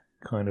 Yeah.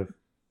 kind of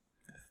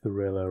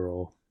thriller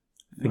or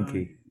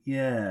thinky.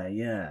 Yeah.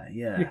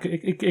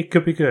 It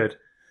could be good.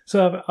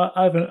 So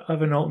I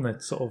have an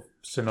alternate sort of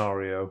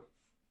scenario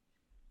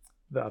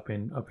that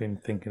I've been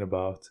thinking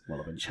about. Well,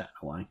 I've been chatting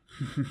away.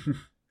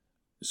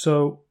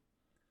 So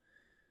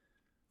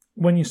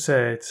when you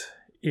said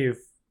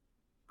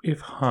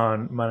if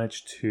Han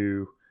managed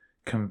to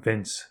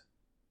convince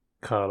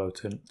Kylo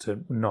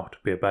to not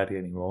be a baddie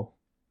anymore,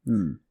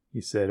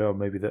 you said, oh,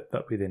 maybe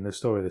that'd be the end of the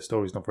story. The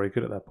story's not very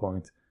good at that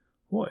point.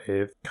 What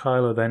if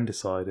Kylo then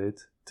decided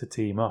to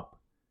team up?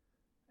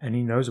 And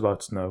he knows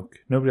about Snoke.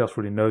 Nobody else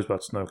really knows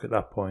about Snoke at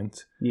that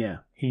point. Yeah.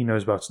 He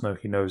knows about Snoke.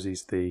 He knows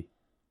he's the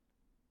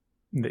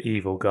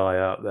evil guy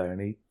out there,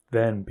 and he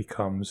then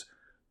becomes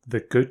the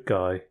good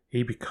guy.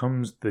 He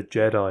becomes the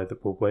Jedi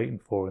that we're waiting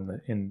for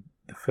in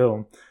the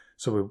film.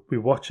 So we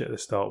watch it at the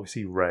start. We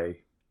see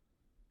Rey.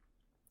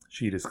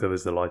 She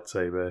discovers the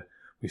lightsaber.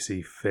 We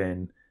see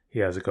Finn. He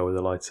has a go with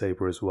the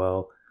lightsaber as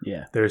well.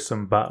 Yeah. There is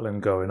some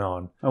battling going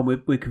on. Oh,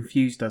 we're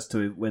confused as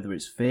to whether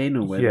it's Finn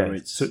or whether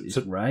it's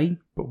Rey.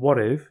 But what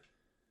if,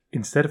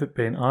 instead of it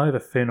being either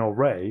Finn or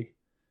Rey,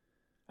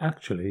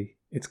 actually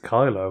it's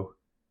Kylo.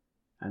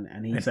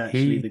 And he's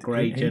actually the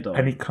Grey Jedi.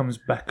 And he comes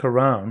back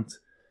around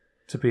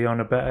to be on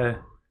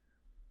a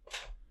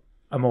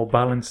more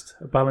balanced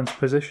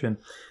position.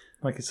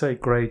 Like I say,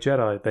 Grey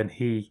Jedi, then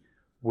he,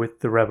 with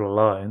the Rebel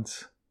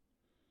Alliance,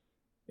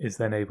 is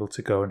then able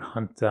to go and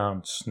hunt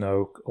down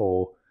Snoke,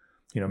 or,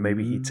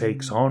 maybe he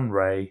takes on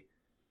Rey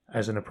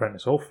as an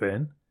apprentice, or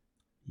Finn.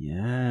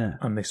 Yeah.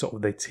 And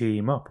they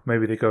team up.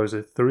 Maybe they go as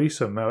a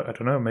threesome. I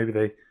don't know. Maybe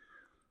they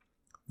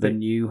the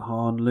new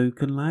Han,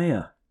 Luke, and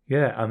Leia.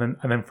 Yeah, and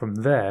then from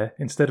there,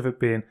 instead of it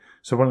being...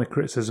 So one of the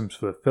criticisms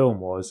for the film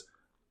was,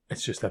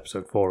 it's just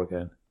episode 4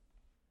 again.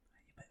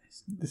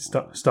 The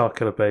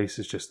Starkiller Base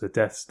is just the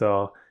Death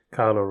Star.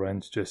 Kylo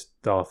Ren's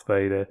just Darth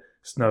Vader.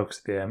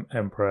 Snoke's the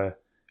Emperor.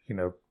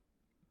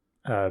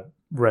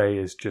 Rey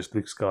is just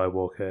Luke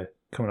Skywalker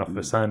coming off of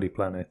a sandy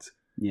planet.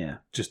 Yeah.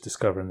 Just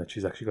discovering that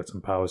she's actually got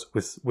some powers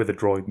with a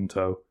droid in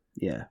tow.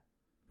 Yeah.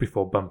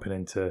 Before bumping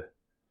into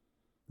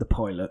the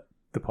pilot,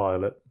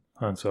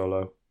 Han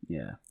Solo.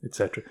 Yeah.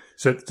 Etc.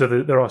 So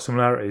there are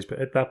similarities, but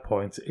at that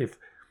point, if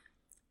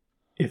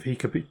he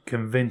could be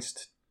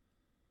convinced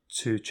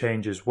to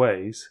change his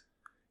ways,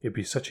 it'd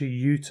be such a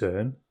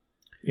U-turn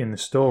in the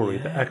story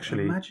that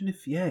actually... Imagine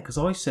if, because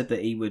I said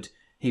that he would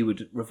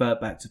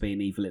revert back to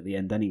being evil at the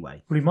end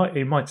anyway. Well,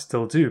 he might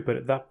still do, but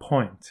at that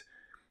point,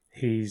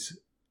 he's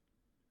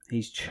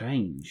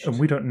changed. And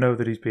we don't know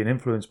that he's being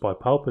influenced by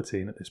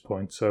Palpatine at this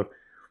point, so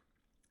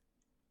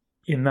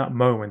in that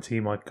moment he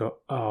might go,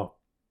 oh,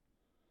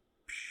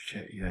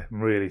 shit, yeah,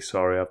 I'm really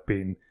sorry, I've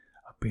been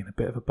a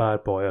bit of a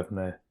bad boy, haven't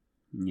I?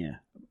 Yeah.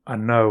 I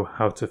know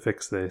how to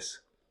fix this.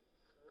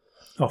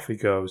 Off he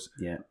goes.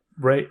 Yeah.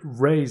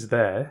 Rey's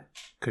there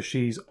because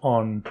she's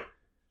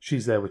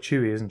there with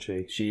Chewie, isn't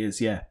she? She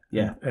is, yeah.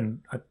 Yeah.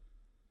 And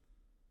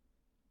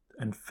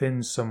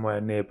Finn's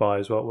somewhere nearby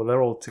as well. Well,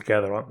 they're all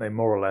together, aren't they?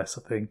 More or less,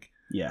 I think.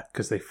 Yeah.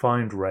 Because they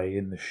find Rey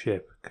in the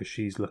ship because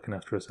she's looking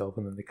after herself,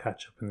 and then they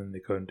catch up, and then they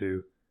go and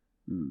do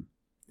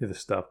the other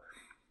stuff.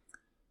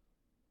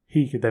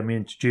 He could then be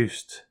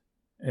introduced,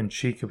 and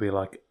she could be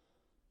like,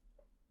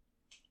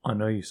 I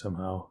know you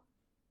somehow.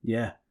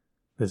 Yeah.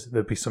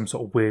 There'd be some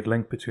sort of weird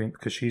link between,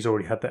 because she's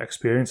already had that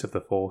experience of the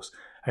Force,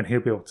 and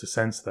he'll be able to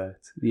sense that.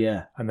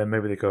 Yeah. And then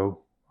maybe they go,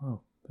 oh,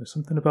 there's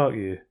something about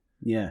you.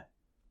 Yeah.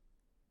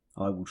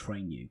 I will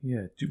train you.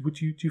 Yeah. Do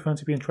you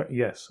fancy being trained?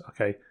 Yes.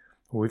 Okay.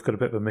 Well, we've got a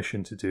bit of a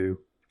mission to do,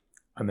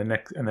 and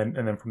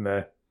then from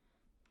there,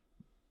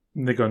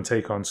 they go and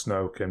take on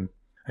Snoke and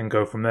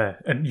go from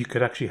there. And you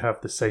could actually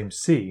have the same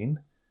scene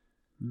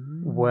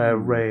where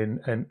Rey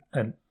and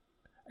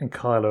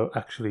Kylo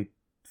actually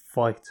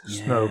fight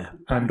Snoke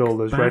and all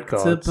those Red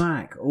Guards. Back to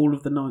back, all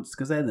of the Knights,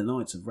 because they're the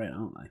Knights of Ren,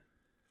 aren't they?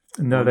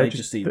 No, they're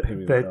just the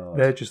Imperial Guard.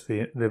 They're just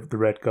the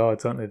Red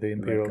Guards, aren't they? The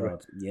Imperial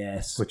Guard.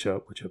 Yes. Which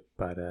are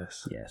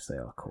badass. Yes, they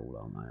are cool,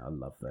 aren't they? I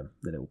love them.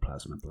 The little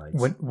plasma blades.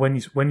 When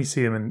you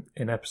see them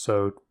in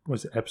episode,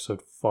 was it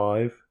episode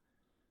 5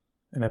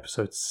 and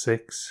episode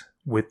 6,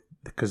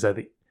 because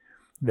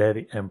they're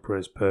the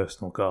Emperor's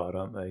personal guard,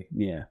 aren't they?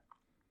 Yeah.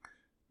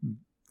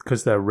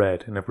 Because they're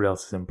red and everybody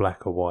else is in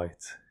black or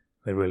white,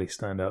 they really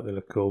stand out. They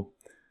look cool.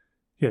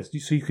 Yes,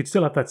 so you could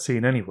still have that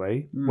scene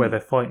anyway, where they're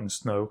fighting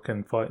Snoke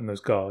and fighting those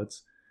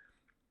guards,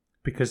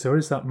 because there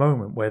is that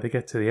moment where they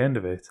get to the end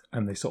of it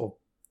and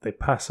they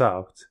pass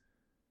out,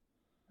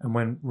 and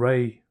when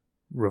Rey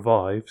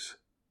revives,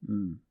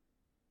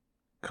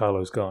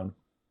 Kylo's gone.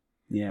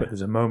 Yeah. But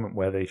there's a moment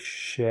where they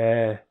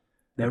share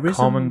There a is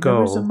common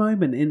goal. There is a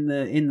moment in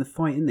the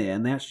fight in there,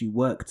 and they actually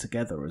work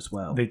together as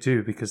well. They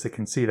do, because they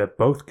can see they're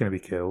both going to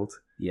be killed.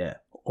 Yeah.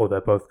 Or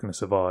they're both going to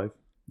survive.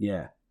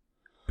 Yeah.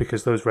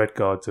 Because those red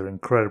guards are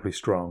incredibly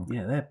strong.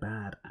 Yeah, they're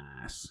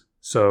badass.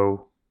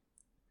 So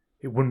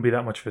it wouldn't be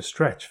that much of a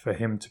stretch for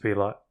him to be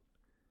like,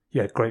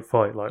 yeah, great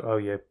fight. Like, oh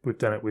yeah, we've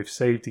done it. We've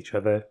saved each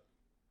other.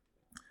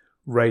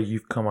 Rey,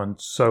 you've come on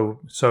so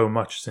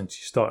much since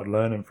you started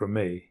learning from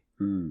me.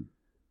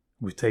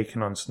 We've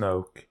taken on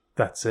Snoke.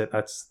 That's it.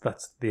 That's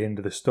the end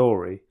of the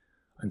story.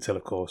 Until,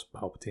 of course,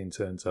 Palpatine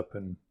turns up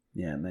and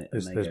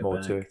there's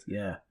more to it.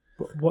 Yeah.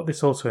 But what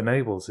this also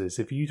enables is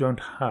if you don't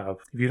have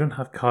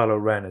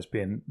Kylo Ren as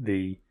being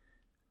the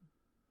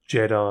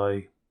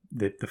Jedi,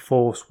 the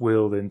Force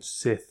wielding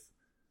Sith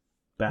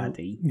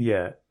baddie,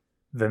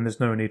 then there's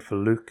no need for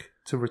Luke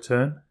to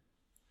return.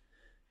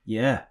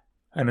 Yeah.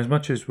 And as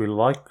much as we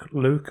like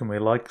Luke and we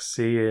like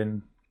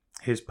seeing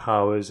his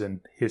powers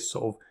and his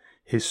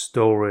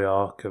story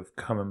arc of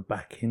coming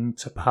back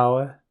into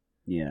power,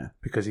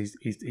 because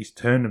he's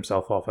turned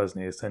himself off,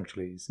 hasn't he?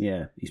 Essentially,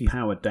 he's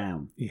powered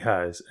down. He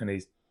has, and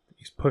he's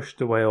pushed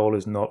away all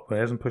his well, he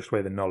hasn't pushed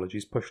away the knowledge.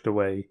 He's pushed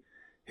away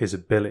his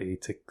ability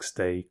to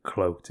stay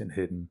cloaked and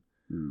hidden.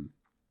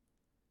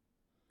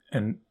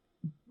 And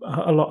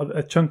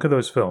a chunk of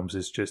those films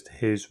is just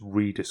his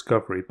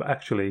rediscovery, but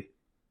actually,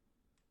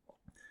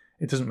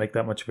 it doesn't make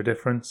that much of a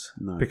difference.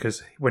 No.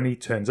 Because when he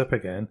turns up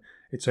again,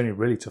 it's only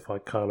really to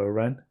fight Kylo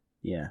Ren.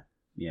 Yeah.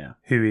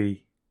 Who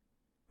he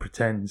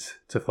pretends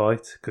to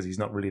fight because he's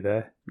not really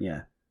there.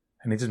 Yeah.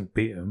 And he doesn't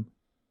beat him,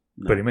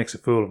 but he makes a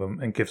fool of him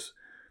and gives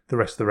the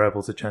rest of the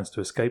rebels a chance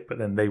to escape, but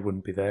then they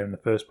wouldn't be there in the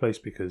first place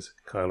because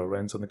Kylo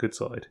Ren's on the good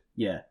side.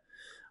 Yeah.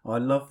 I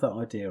love that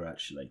idea,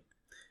 actually.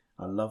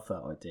 I love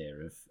that idea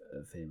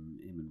of him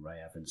and Rey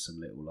having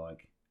some little,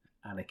 like,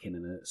 Anakin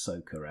and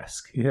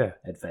Ahsoka-esque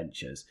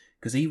adventures.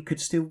 Because he could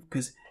still...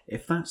 Because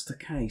if that's the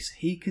case,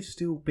 he could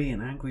still be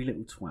an angry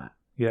little twat.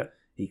 Yeah.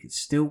 He could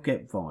still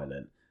get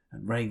violent,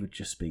 and Rey would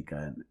just be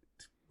going,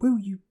 will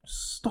you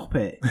stop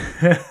it?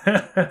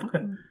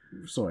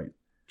 Sorry,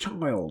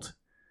 child.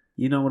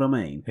 You know what I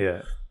mean?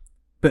 Yeah.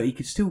 But he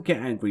could still get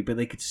angry, but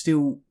they could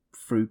still,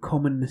 through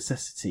common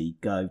necessity,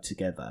 go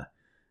together.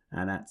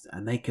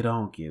 And they could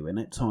argue, and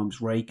at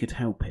times Rey could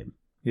help him.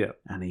 Yeah.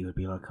 And he would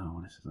be like,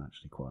 oh, this is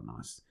actually quite a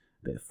nice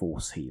bit of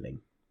force healing,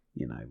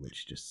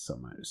 which just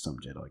some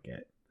Jedi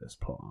get as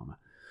plot armor.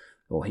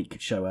 Or he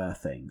could show her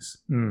things,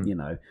 and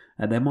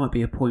there might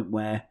be a point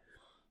where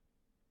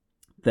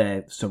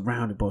they're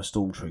surrounded by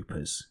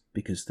stormtroopers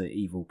because the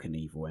evil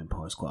Knievel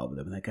Empire's caught up with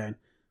them, and they're going,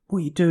 "What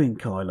are you doing,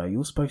 Kylo?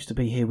 You're supposed to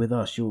be here with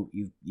us. You're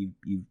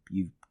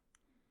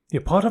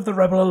part of the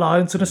Rebel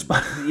Alliance and a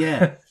spy."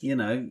 Yeah,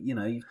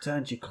 you've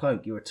turned your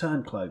cloak. You're a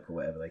turn cloak or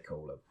whatever they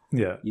call them.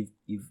 Yeah,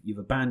 you've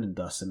abandoned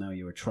us, and now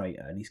you're a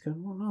traitor. And he's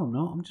going, "Well, no, I'm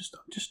not. I'm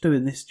just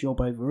doing this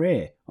job over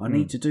here. I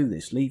need to do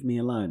this. Leave me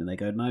alone." And they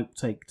go, "No,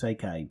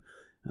 take aim."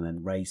 And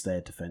then Rey's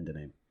there defending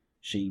him.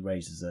 She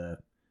raises a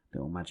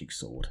little magic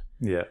sword.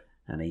 Yeah.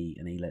 And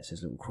he lets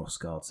his little cross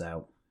guards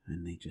out,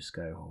 and they just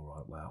go, all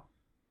right, well,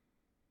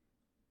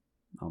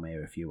 I'm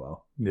here if you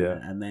are. Yeah.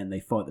 And then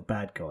they fight the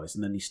bad guys,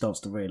 and then he starts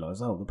to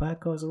realise, oh, the bad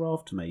guys are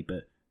after me,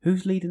 but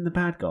who's leading the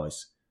bad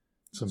guys?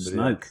 Somebody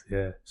Snoke. else,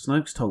 yeah.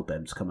 Snoke's told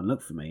them to come and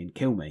look for me and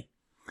kill me.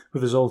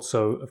 But there's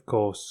also, of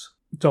course,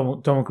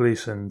 Donald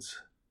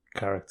Gleason's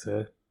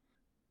character.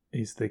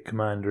 He's the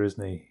commander,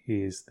 isn't he?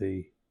 He is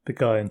the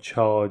guy in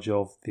charge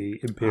of the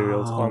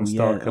Imperials on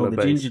Starkiller the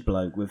base. ginger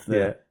bloke with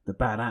the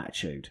bad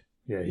attitude.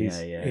 Yeah,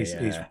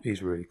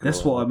 he's really cool.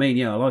 That's what I mean.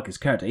 Yeah, I like his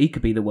character. He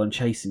could be the one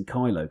chasing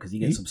Kylo because he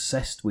gets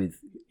obsessed with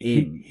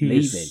him he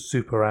leaving. Is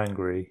super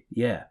angry.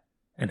 Yeah,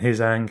 and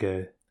his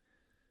anger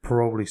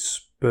probably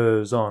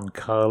spurs on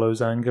Kylo's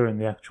anger in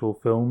the actual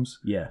films.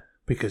 Yeah,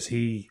 because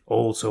he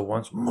also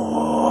wants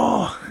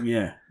more.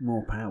 Yeah,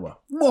 more power.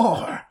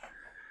 More.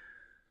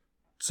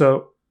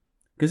 So.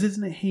 Because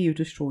isn't it he who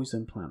destroys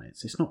them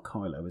planets? It's not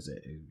Kylo, is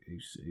it? Who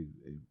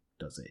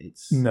does it?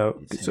 It's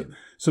him.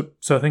 So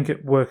I think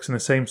it works in the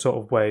same sort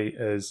of way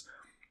as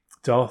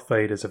Darth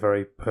Vader's a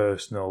very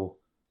personal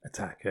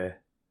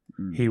attacker.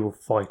 He will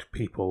fight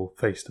people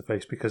face to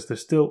face because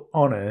there's still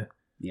honor.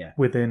 Yeah.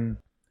 Within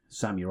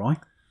samurai.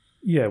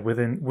 Yeah,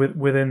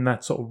 within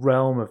that sort of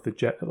realm of the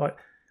jet. Like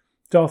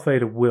Darth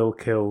Vader will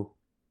kill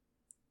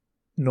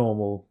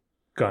normal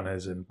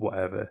gunners and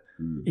whatever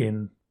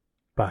in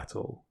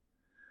battle.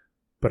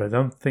 But I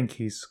don't think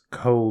he's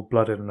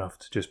cold-blooded enough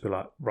to just be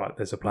like, right,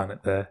 there's a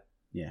planet there.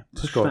 Yeah,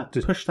 push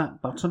that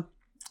button.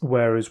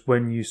 Whereas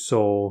when you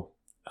saw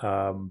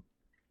Grand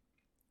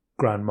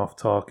Moff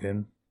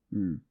Tarkin,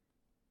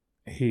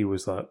 he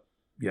was like,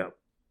 yeah.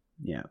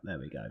 Yeah, there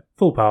we go.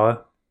 Full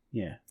power.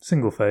 Yeah.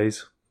 Single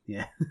phase.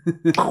 Yeah.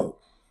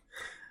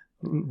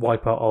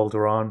 Wipe out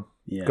Alderaan.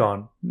 Yeah.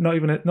 gone. Not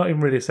even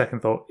really a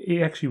second thought.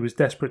 He actually was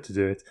desperate to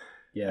do it.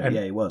 Yeah, And-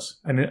 he was.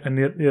 And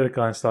the other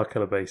guy in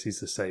Starkiller Base, he's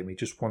the same. He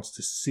just wants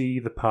to see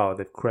the power.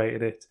 They've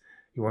created it.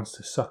 He wants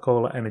to suck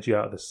all the energy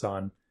out of the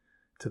sun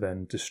to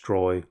then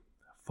destroy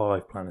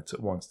 5 planets at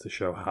once to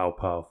show how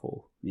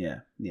powerful Yeah,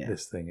 yeah.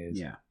 this thing is.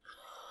 Yeah.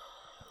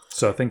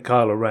 So I think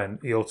Kylo Ren,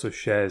 he also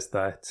shares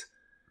that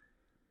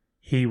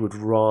he would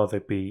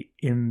rather be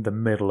in the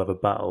middle of a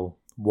battle,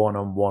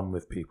 one-on-one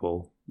with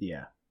people.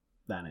 Yeah.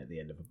 Than at the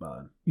end of a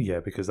button.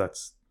 Yeah, because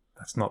that's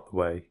not the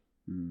way.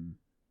 Mm.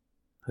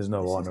 There's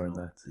no This is honour in not-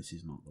 that. This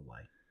is not the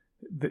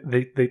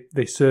way.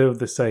 They serve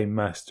the same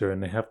master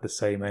and they have the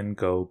same end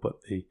goal,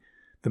 but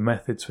the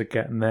methods for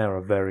getting there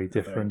are very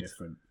different. Very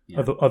different. Yeah.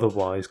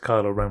 Otherwise,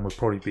 Kylo Ren would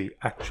probably be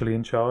actually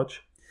in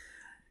charge.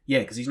 Yeah,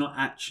 because he's not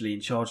actually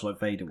in charge like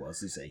Vader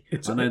was, is he?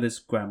 I know there's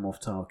Grand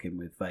Moff Tarkin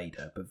with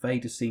Vader, but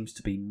Vader seems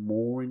to be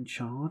more in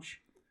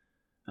charge,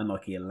 and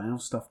like he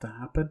allows stuff to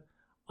happen.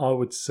 I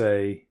would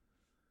say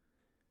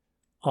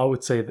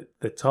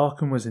that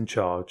Tarkin was in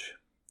charge.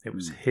 It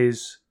was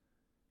his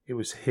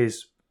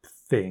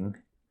thing.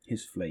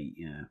 His fleet,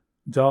 yeah.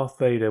 Darth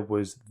Vader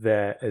was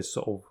there as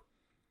sort of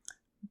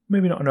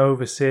maybe not an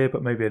overseer,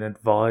 but maybe an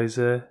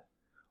advisor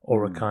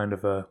or a kind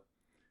of a.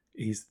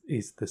 He's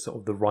the sort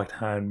of the right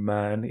hand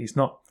man. He's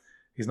not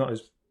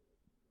his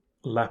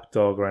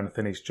lapdog or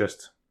anything. He's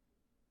just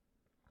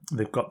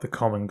they've got the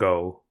common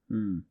goal.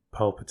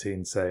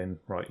 Palpatine saying,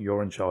 "Right,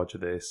 you're in charge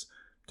of this."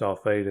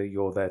 Darth Vader,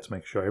 you're there to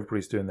make sure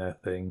everybody's doing their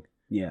thing.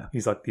 Yeah.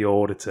 He's like the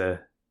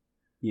auditor.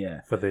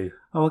 Yeah. For the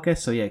I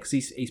guess so. Yeah, because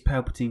he's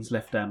Palpatine's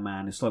left hand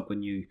man. It's like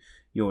when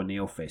you're in the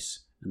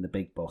office and the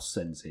big boss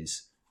sends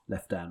his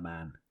left hand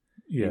man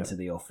into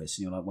the office,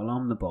 and you're like, "Well,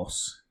 I'm the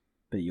boss,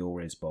 but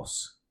you're his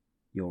boss.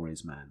 You're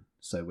his man.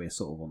 So we're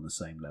sort of on the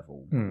same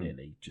level,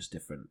 really, just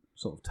different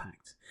sort of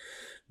tact."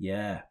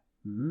 Yeah.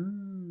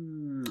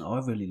 I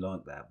really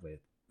like that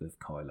with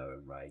Kylo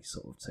and Rey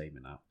sort of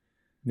teaming up.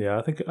 Yeah,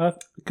 I think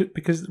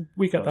because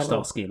we get that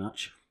Starsky and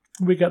Hutch.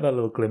 We get that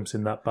little glimpse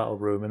in that battle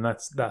room, and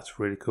that's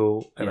really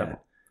cool. And yeah.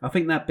 I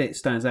think that bit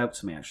stands out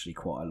to me actually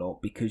quite a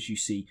lot because you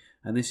see,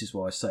 and this is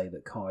why I say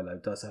that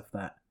Kylo does have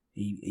that.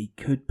 He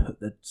could put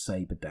the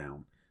saber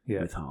down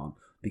with Han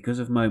because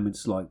of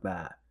moments like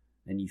that,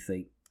 and you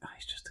think, oh,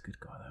 he's just a good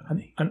guy, though,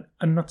 isn't he?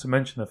 And not to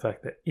mention the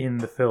fact that in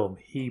the film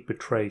he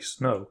betrays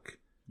Snoke.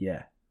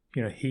 Yeah,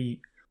 you know he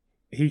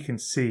can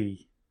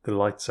see the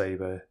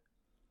lightsaber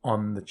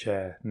on the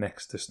chair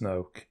next to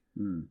Snoke,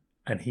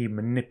 and he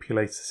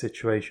manipulates the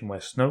situation where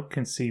Snoke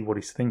can see what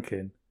he's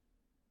thinking,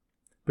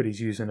 but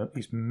he's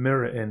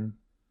mirroring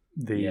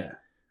the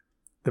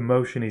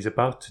motion he's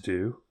about to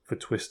do for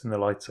twisting the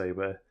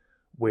lightsaber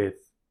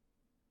with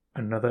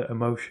another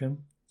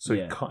emotion. So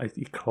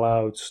he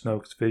clouds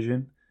Snoke's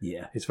vision.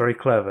 Yeah, it's very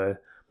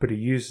clever, but he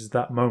uses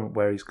that moment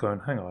where he's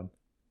going, "Hang on,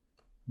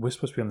 we're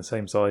supposed to be on the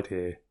same side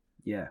here."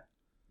 Yeah.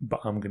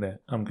 But I'm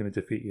gonna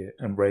defeat you,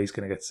 and Rey's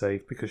gonna get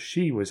saved because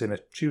she was in a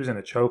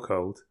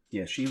chokehold.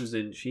 Yeah, she was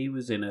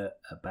in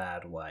a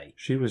bad way.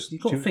 You've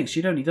got to think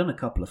she'd only done a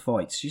couple of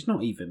fights. She's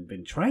not even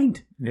been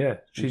trained. Yeah,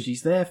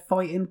 she's there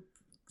fighting.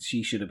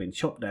 She should have been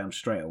chopped down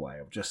straight away.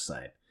 I'm just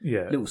saying.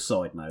 Yeah. Little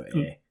side note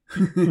here.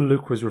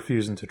 Luke was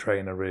refusing to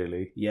train her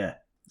really. Yeah.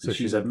 So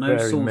she's had no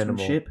very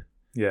swordsmanship. minimal.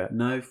 Yeah.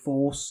 No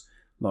force.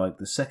 Like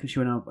the second she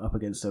went up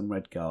against them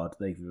Red Guard,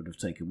 they would have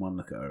taken one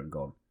look at her and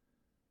gone,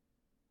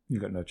 "You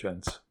got no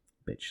chance."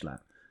 Bitch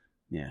slap.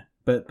 Yeah.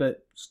 But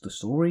the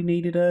story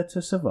needed her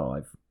to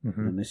survive.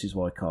 Mm-hmm. And this is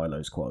why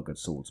Kylo's quite a good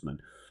swordsman.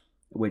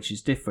 Which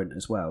is different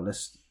as well.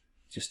 Let's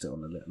just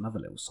on another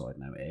little side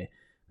note here.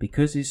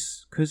 Because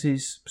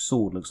his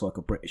sword looks like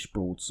a British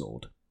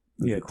broadsword.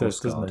 Yeah, it does,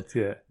 doesn't it?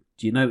 Yeah.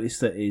 Do you notice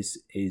that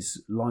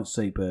his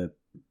lightsaber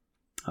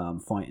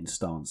fighting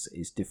stance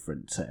is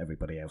different to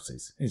everybody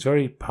else's? It's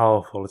very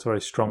powerful. It's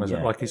very strong. Isn't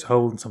it? Like he's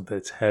holding something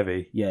that's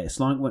heavy. Yeah, it's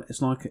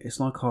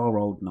like our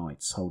old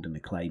knights holding a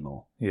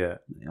claymore. Yeah,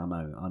 I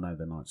know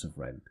the Knights of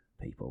Ren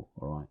people.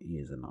 All right, he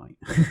is a knight.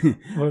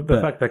 Well,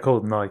 the fact they're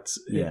called knights,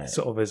 it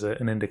sort of is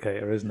an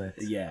indicator, isn't it?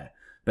 Yeah,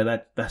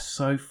 but that's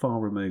so far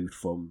removed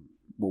from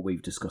what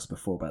we've discussed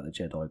before about the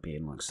Jedi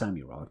being like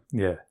samurai.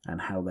 Yeah,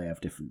 and how they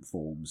have different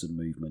forms and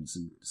movements.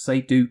 And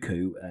say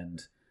Dooku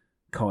and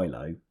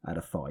Kylo had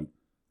a fight,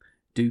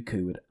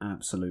 Dooku would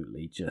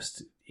absolutely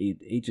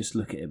he'd just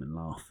look at him and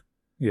laugh.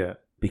 Yeah,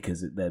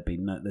 because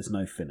there's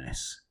no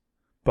finesse.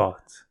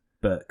 But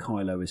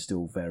Kylo is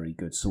still very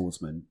good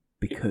swordsman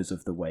because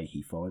of the way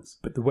he fights.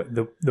 But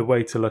the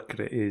way to look at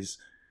it is,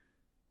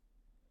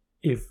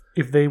 if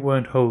they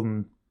weren't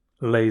holding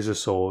laser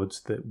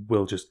swords that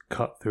will just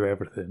cut through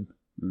everything,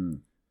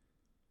 and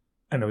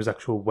there was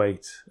actual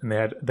weight, and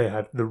they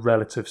had the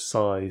relative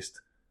sized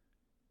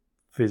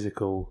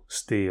physical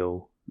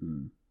steel.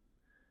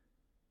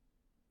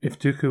 If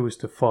Dooku was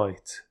to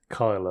fight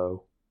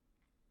Kylo,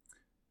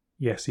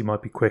 yes, he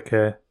might be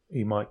quicker,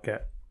 he might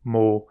get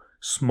more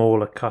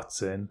smaller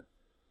cuts in.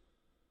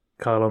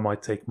 Kylo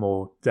might take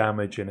more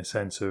damage in a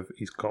sense of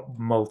he's got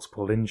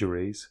multiple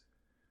injuries.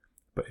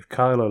 But if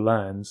Kylo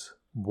lands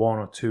one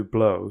or two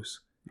blows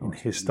in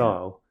his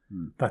style,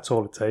 That's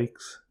all it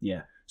takes.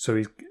 Yeah.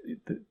 So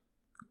the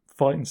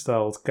fighting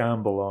styles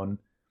gamble on,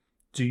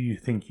 do you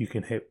think you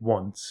can hit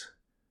once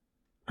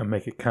and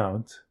make it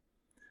count?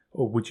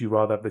 Or would you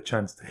rather have the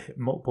chance to hit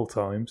multiple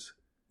times?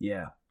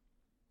 Yeah.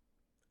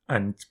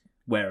 And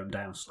wear them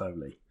down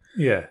slowly.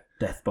 Yeah.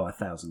 Death by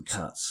 1,000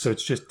 cuts. So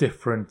it's just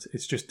different.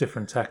 It's just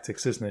different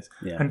tactics, isn't it?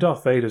 Yeah. And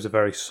Darth Vader's a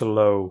very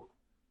slow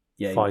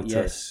fighter.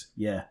 Yes.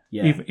 Yeah.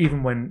 Yeah.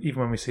 Even when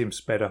we see him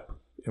sped up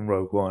in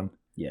Rogue One,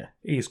 yeah,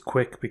 he's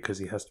quick because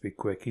he has to be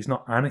quick. He's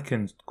not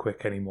Anakin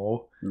quick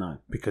anymore. No.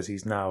 Because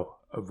he's now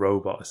a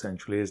robot,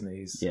 essentially, isn't he?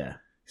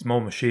 He's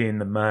more machine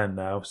than man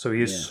now. So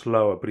he is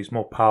slower, but he's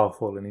more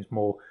powerful and he's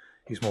more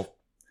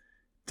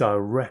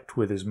direct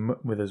with his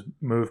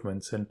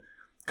movements. And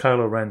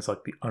Kylo Ren's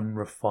like the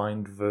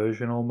unrefined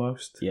version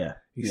almost. Yeah.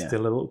 He's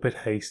still a little bit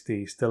hasty.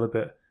 He's still a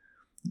bit.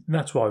 And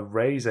that's why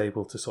Rey's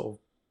able to sort of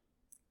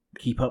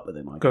keep up with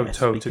him. I go guess,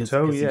 toe to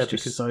toe. Yeah, he's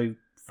just so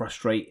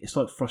frustrated. It's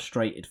like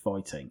frustrated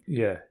fighting.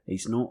 Yeah,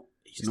 he's not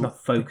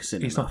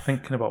focusing. He's not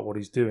thinking about what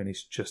he's doing.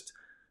 He's just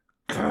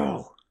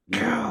go.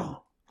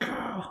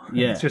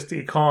 Yeah, it's just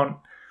he can't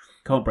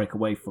break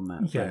away from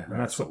that. Yeah, and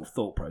that's sort of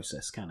thought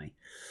process, can he?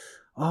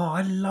 Oh,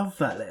 I love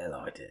that little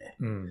idea.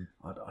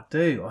 I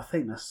do. I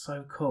think that's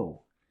so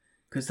cool.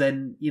 Because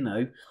then,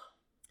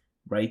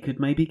 Rey could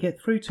maybe get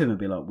through to him and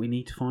be like, we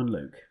need to find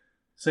Luke.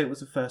 So it was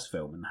the first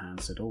film and Han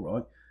said,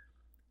 all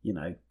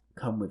right,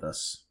 come with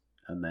us.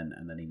 And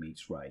then he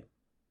meets Rey.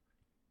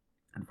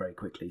 And very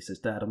quickly he says,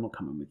 Dad, I'm not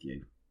coming with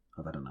you.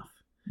 I've had enough.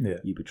 Yeah.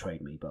 You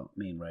betrayed me, but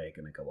me and Rey are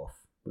going to go off.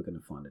 We're going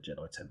to find a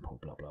Jedi temple,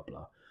 blah, blah,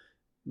 blah.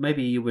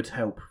 Maybe you would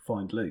help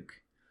find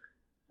Luke.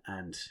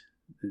 And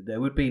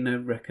there would be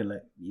no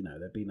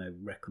there'd be no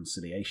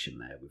reconciliation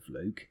there with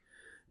Luke.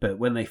 But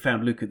when they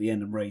found Luke at the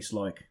end and Rey's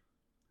like,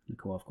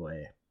 look who I've got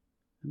here.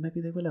 And maybe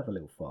they will have a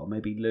little fight.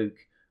 Maybe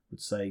Luke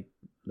would say,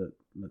 look,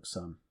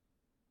 son,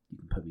 you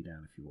can put me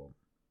down if you want.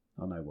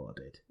 I know what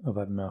I did. I've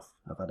had enough.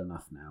 I've had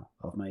enough now.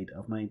 I've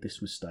made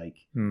this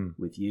mistake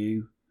with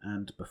you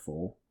and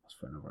before. That's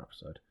for another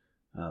episode.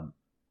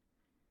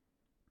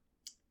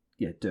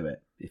 Do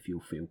it if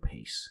you'll feel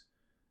peace.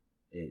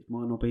 It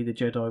might not be the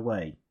Jedi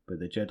way, but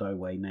the Jedi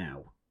way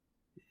now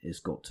has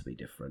got to be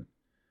different.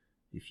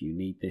 If you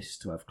need this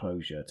to have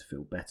closure to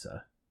feel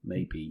better,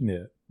 maybe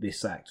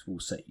this act will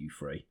set you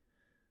free.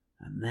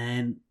 And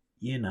then,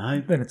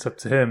 then it's up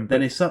to him.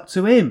 Then it's up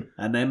to him.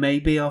 And then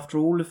maybe after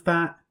all of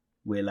that,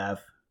 we'll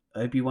have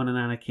Obi-Wan and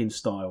Anakin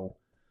style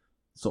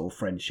sort of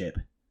friendship.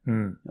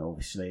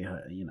 Obviously,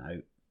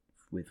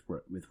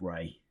 with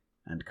Rey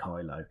and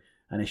Kylo.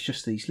 And it's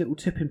just these little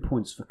tipping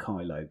points for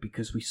Kylo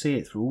because we see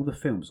it through all the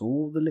films,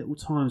 all the little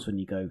times when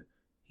you go,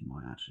 he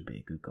might actually be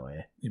a good guy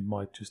here. He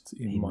might just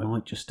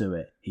do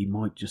it. He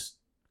might just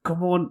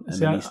come on. And See,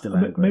 then he's still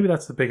angry. Maybe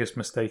that's the biggest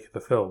mistake of the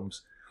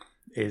films,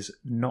 is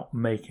not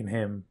making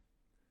him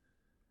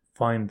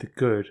find the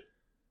good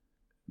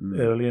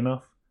early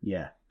enough.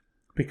 Yeah.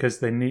 Because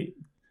they need.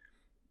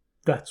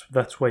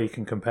 That's where you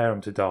can compare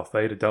him to Darth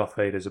Vader. Darth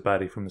Vader's a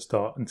baddie from the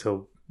start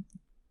until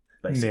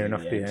basically near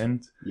enough the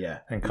end. Yeah.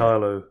 And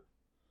Kylo,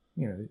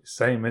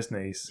 same,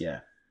 isn't he?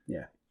 Yeah.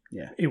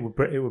 It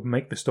would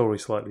make the story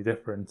slightly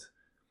different.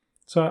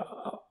 So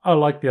I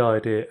like the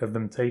idea of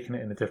them taking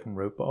it in a different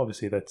route, but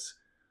obviously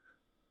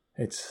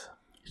it's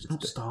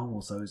not Star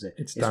Wars though, is it?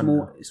 It's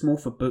more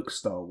for book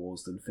Star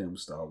Wars than film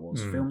Star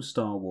Wars. Film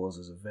Star Wars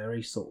is a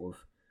very sort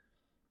of,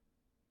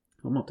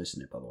 I'm not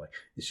dissing it by the way,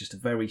 it's just a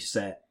very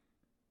set,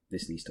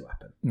 this needs to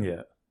happen.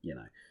 Yeah.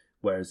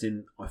 Whereas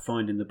I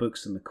find in the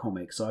books and the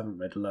comics, I haven't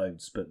read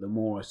loads, but the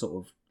more I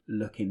sort of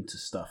look into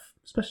stuff,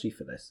 especially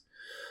for this,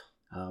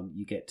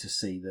 you get to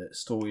see that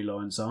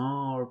storylines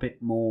are a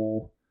bit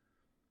more,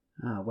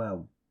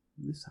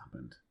 this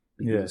happened.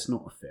 Because it's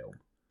not a film.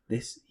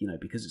 This,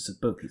 because it's a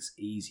book, it's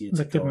easier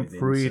to give them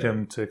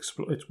freedom to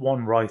explore. It's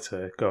one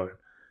writer going,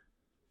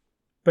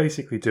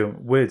 basically doing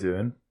what we're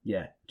doing.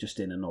 Yeah, just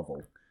in a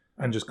novel.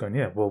 And just going,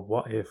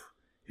 what if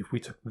we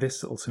took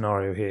this little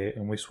scenario here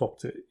and we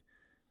swapped it,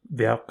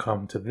 the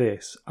outcome to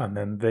this, and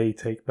then they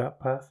take that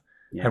path?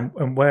 Yeah.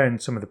 And where in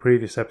some of the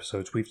previous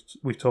episodes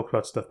we've talked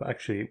about stuff that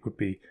actually it would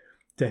be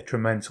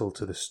detrimental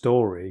to the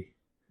story,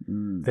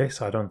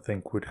 this I don't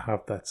think would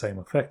have that same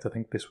effect. I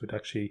think this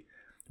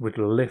would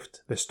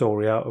lift the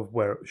story out of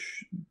where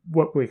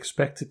what we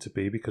expect it to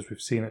be, because we've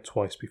seen it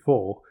twice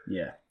before,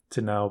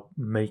 to now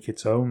make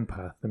its own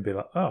path and be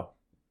like, oh,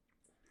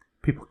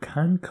 people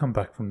can come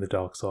back from the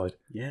dark side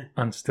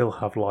and still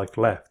have life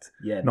left.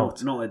 Yeah,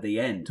 not at the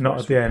end.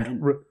 Not at the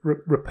end.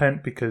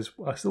 Repent because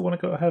I still want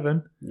to go to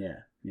heaven. Yeah.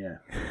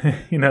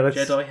 That's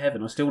Jedi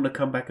heaven. I still want to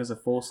come back as a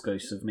Force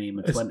ghost of me in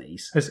my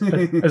 20s.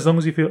 As long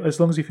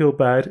as you feel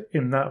bad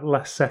in that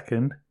last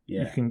second,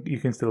 you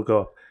can still go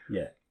up.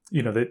 Yeah.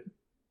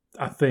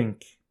 I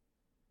think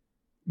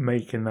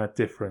making that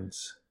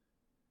difference,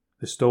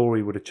 the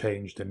story would have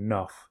changed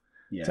enough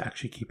to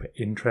actually keep it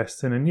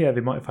interesting. And they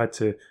might have had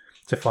to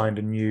find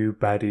a new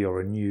baddie or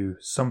a new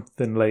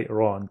something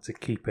later on to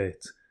keep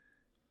it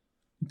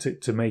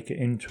to make it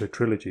into a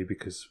trilogy,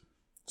 because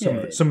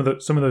some of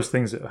those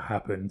things that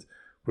happened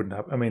wouldn't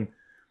happen. I mean,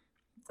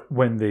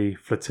 when the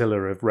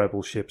flotilla of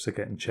rebel ships are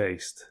getting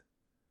chased,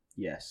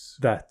 Yes.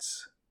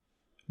 that's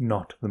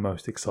not the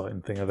most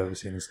exciting thing I've ever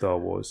seen in Star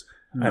Wars.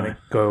 No. And it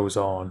goes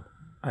on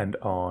and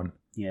on.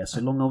 Yeah, it's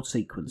a long old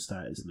sequence,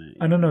 that, isn't it?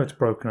 And I know it's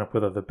broken up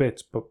with other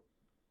bits, but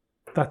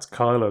that's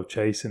Kylo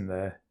chasing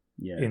there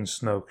in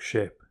Snoke's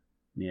ship.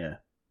 Yeah.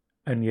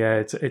 And yeah,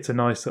 it's a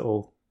nice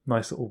little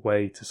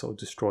way to sort of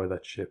destroy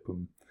that ship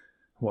and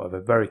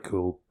whatever. Very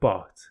cool.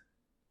 But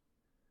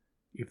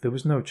if there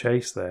was no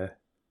chase there,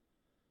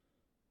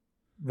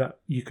 that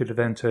you could have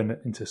then turned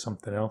it into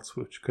something else,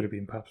 which could have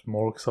been perhaps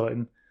more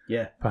exciting.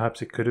 Yeah.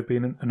 Perhaps it could have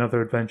been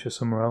another adventure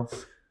somewhere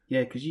else.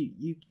 Yeah, because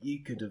you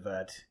could have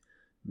had,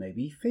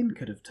 maybe Finn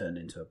could have turned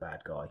into a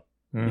bad guy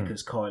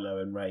because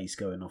Kylo and Rey's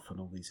going off on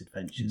all these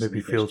adventures. Maybe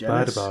he feels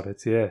jealous, bad about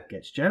it, yeah.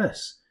 Gets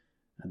jealous.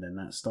 And then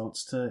that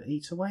starts to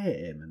eat away at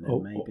him. And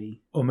then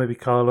maybe... Or maybe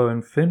Kylo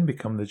and Finn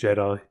become the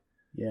Jedi.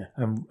 Yeah.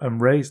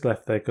 And Rey's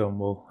left there going,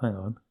 well, hang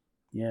on.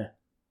 Yeah.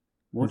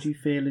 What do you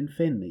feel in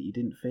Finn that you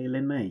didn't feel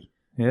in me?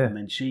 Yeah. And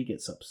then she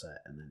gets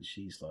upset, and then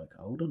she's like,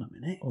 hold on a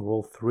minute. Or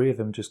all three of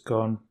them just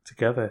gone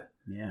together.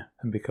 Yeah.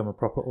 And become a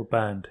proper little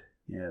band.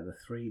 Yeah, the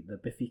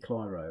Biffy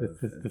Clyro of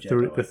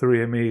the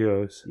three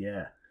amigos.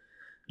 Yeah.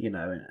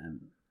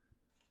 And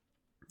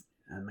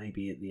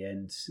maybe at the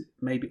end,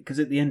 because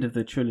at the end of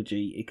the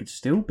trilogy, it could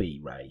still be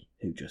Rey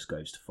who just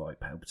goes to fight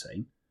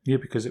Palpatine. Yeah,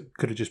 because it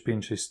could have just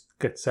been she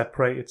gets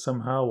separated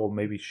somehow, or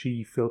maybe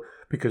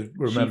because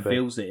remember, she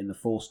feels it in the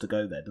Force to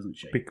go there, doesn't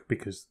she?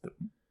 Because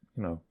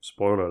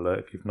spoiler alert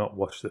if you've not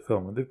watched the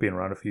film, and they've been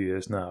around a few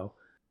years now,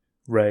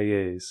 Rey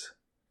is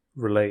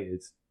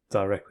related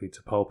directly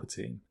to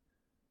Palpatine.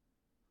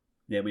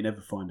 Yeah, we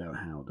never find out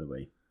how, do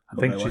we? I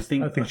think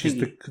she's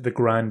the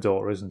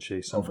granddaughter, isn't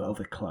she? Of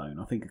a clone.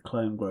 I think a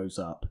clone grows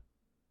up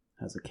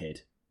as a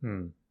kid.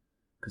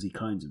 Because he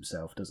clones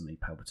himself, doesn't he,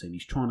 Palpatine?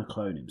 He's trying to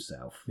clone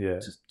himself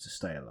to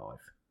stay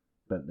alive.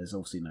 But there's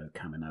obviously no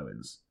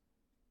Kaminoans.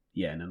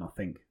 Yeah, and then I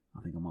think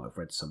I might have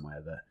read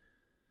somewhere that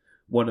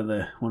one of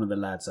the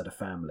lads had a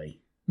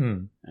family,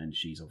 and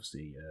she's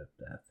obviously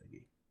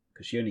thingy.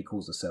 Because she only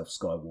calls herself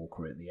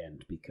Skywalker at the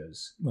end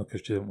because she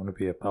didn't want to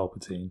be a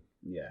Palpatine.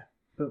 Yeah,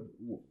 but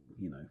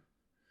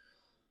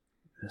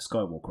a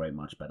Skywalker ain't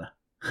much better.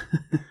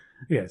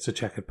 Yeah, it's a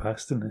checkered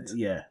past, isn't it?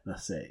 Yeah,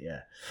 that's it.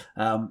 Yeah,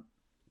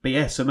 but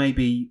yeah, so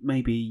maybe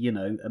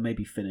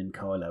Finn and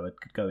Kylo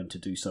could go in to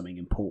do something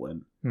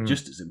important,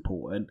 just as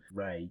important.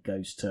 Rey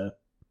goes to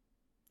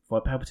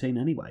fight Palpatine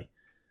anyway,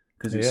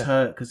 because it's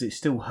because it's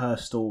still her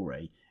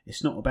story.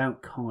 It's not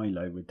about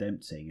Kylo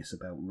redempting; it's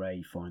about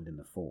Rey finding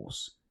the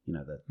Force.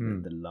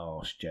 The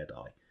last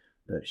Jedi.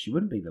 But she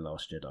wouldn't be the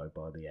last Jedi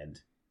by the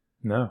end.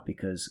 No,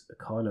 because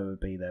Kylo would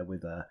be there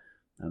with her,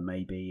 and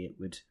maybe it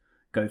would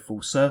go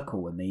full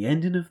circle, and the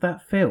ending of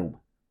that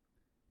film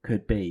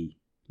could be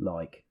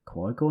like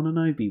Qui-Gon and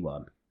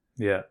Obi-Wan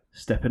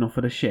stepping off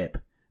of the ship,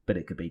 but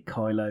it could be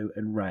Kylo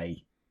and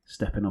Rey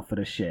stepping off of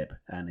the ship,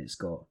 and it's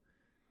got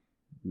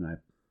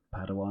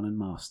Padawan and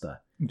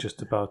Master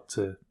just about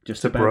to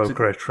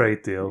broker a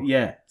trade deal.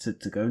 Yeah,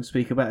 to go and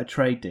speak about a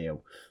trade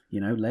deal.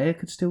 Leia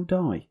could still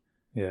die.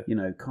 Yeah,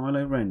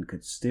 Kylo Ren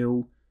could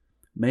still,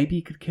 maybe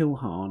he could kill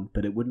Han,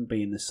 but it wouldn't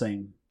be in the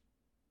same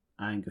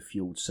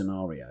anger-fueled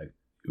scenario.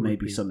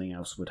 Maybe something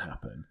else would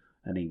happen,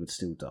 and he would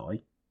still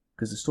die.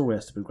 Because the story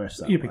has to progress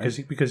that way.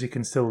 Yeah, because he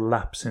can still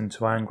lapse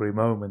into angry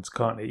moments,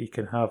 can't he? He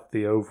can have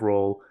the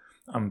overall,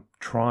 I'm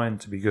trying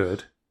to be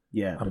good.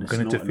 Yeah, I'm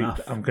going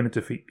to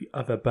defeat the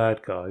other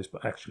bad guys,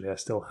 but actually I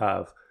still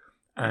have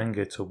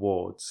anger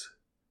towards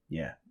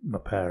my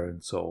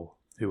parents or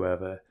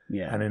whoever.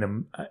 Yeah.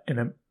 And in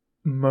a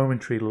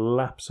momentary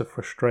lapse of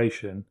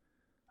frustration,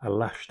 I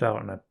lashed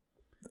out and I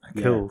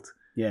killed.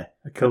 Yeah.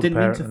 I killed I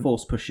didn't mean to parent.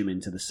 force push him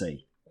into the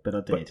sea, but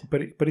I did.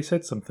 But he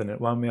said something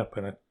that wound me up,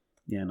 and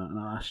and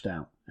I lashed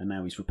out, and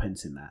now he's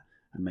repenting that,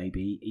 and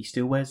maybe he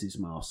still wears his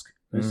mask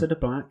instead of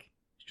black.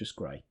 It's just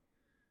grey.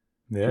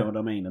 Yeah, do you know what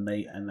I mean? And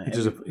he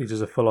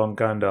does a full-on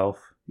Gandalf.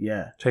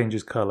 Yeah,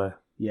 changes colour.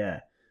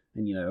 Yeah,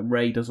 and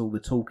Rey does all the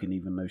talking,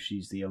 even though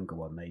she's the younger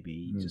one.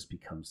 Maybe he just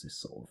becomes this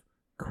sort of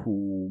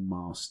cool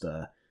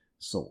master,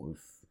 sort of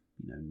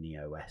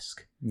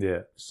Neo-esque,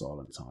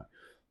 silent type.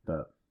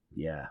 But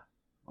yeah,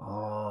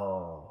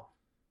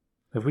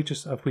 have we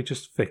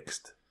just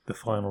fixed the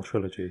final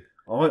trilogy?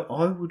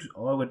 I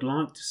would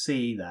like to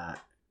see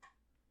that.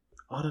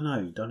 I don't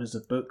know, done as a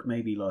book,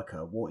 maybe like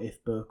a what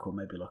if book, or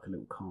maybe like a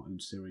little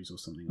cartoon series or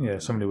something.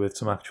 Somebody with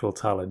some actual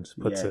talent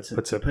puts it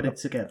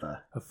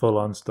together, a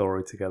full-on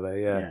story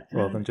together.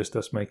 Rather than just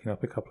us making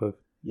up a couple of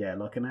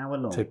like an hour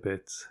long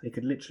tidbits. It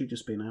could literally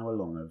just be an hour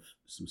long of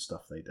some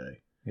stuff they do.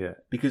 Yeah,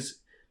 because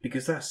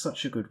that's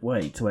such a good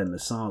way to end the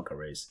saga.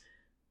 Is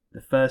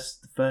the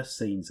first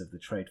scenes of the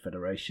Trade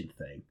Federation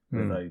thing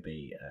with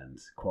Obi and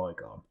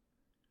Qui-Gon.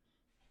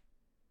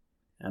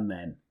 And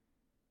then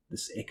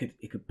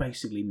it could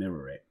basically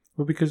mirror it.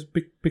 Well, because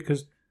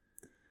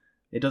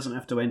it doesn't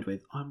have to end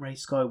with I'm Rey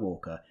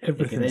Skywalker. It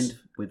could end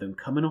with them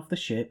coming off the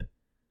ship,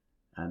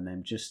 and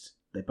then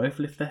they both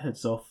lift their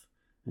heads off,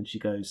 and she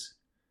goes,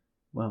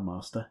 "Well,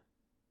 Master,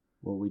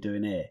 what are we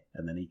doing here?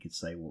 And then he could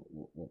say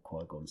what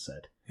Qui-Gon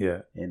said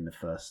Yeah. in the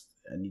first,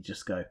 and you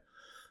just go,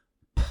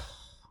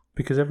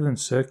 Because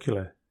everything's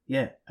circular.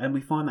 yeah. And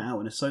we find that out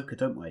in Ahsoka,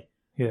 don't we?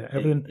 Yeah,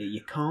 everything.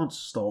 You can't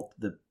stop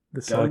the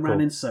The going cycle.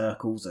 round in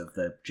circles of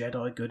the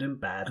Jedi good and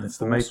bad. And The it's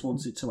the Force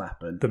wants it to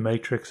happen. The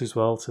Matrix as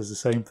well says the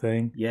same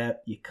thing. Yeah,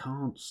 you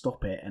can't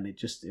stop it, and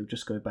it'll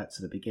just go back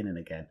to the beginning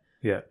again.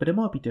 Yeah. But it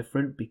might be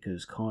different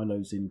because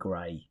Kylo's in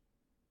grey,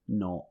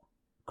 not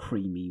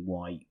creamy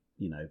white,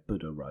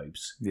 Buddha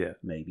robes. Yeah.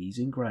 Maybe he's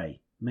in grey.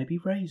 Maybe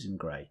Rey's in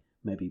grey.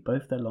 Maybe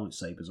both their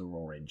lightsabers are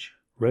orange.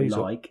 Razor.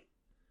 Like,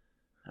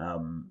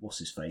 what's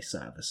his face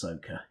out of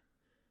Ahsoka?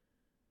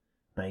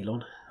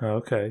 Balon. Oh,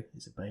 okay.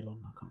 Is it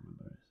Balon? I can't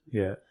remember.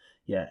 Yeah.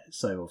 Yeah,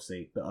 so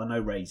obviously, but I know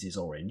Rey's is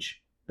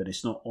orange, but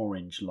it's not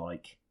orange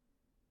like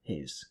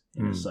his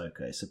in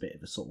Ahsoka. It's a bit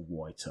of a sort of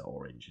whiter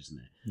orange, isn't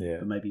it? Yeah.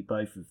 But maybe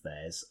both of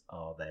theirs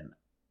are then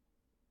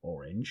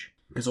orange.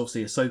 Because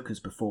obviously Ahsoka's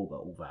before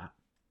all that.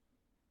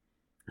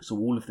 So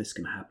all of this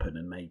can happen,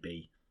 and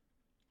maybe,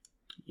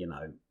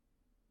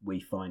 we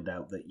find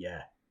out that,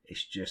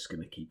 it's just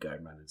going to keep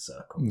going round in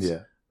circles.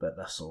 Yeah. But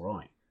that's all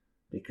right,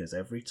 because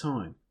every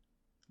time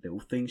little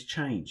things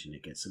change and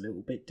it gets a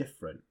little bit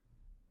different.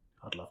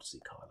 I'd love to see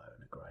Kylo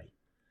in a grey.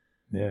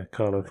 Yeah,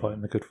 Kylo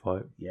fighting the good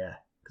fight. Yeah,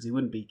 because he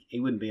wouldn't be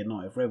a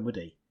Knight of Ren, would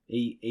he?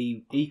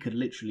 He could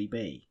literally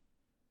be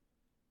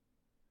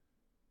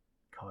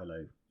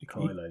Kylo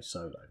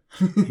Solo.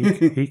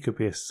 he could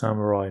be a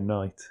samurai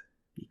knight.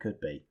 He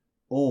could be.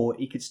 Or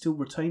he could still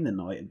retain the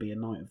knight and be a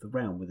Knight of the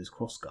Realm with his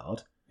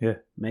crossguard. Yeah.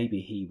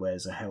 Maybe he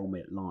wears a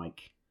helmet and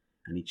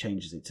he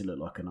changes it to look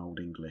like an old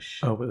English.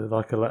 Oh, but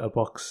like a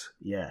letterbox.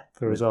 Yeah.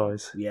 For his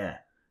eyes. Yeah.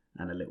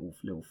 And a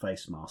little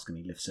face mask, and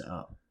he lifts it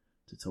up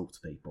to talk to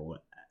people.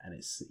 And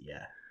it's,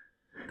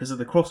 because of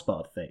the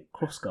crossguard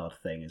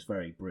thing is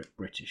very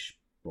British.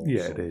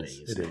 Yeah, it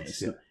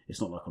is. It's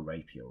not like a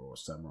rapier or a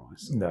samurai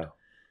sword. No.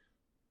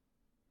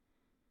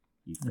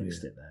 You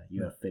fixed it there.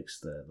 You have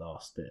fixed the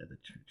last bit of the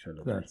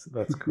trilogy.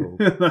 That's cool.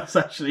 That's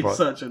actually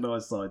such a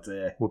nice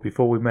idea. Well,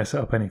 before we mess it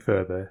up any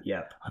further,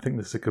 Yep. I think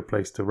this is a good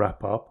place to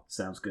wrap up.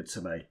 Sounds good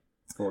to me.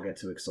 Before I get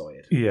too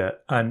excited. Yeah,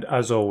 and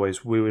as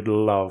always, we would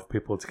love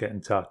people to get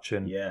in touch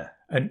and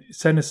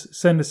send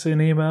us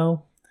an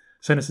email,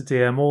 send us a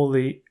DM. All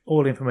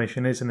the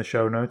information is in the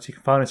show notes. You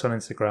can find us on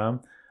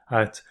Instagram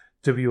at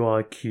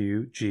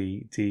WIQGDD.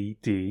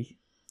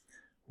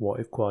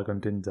 What if Qui-Gon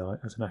didn't die?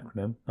 As an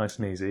acronym, nice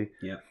and easy.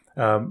 Yeah.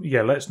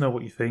 Let us know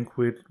what you think.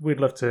 We'd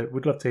love to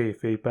hear your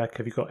feedback.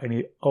 Have you got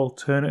any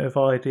alternative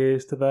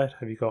ideas to that?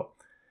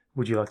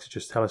 Would you like to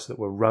just tell us that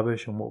we're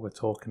rubbish and what we're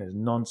talking is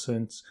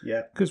nonsense?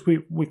 Yeah. Because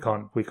we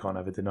can't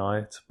ever deny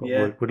it, but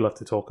we'd love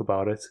to talk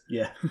about it.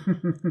 Yeah.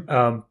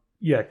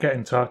 Get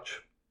in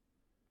touch.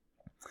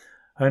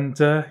 And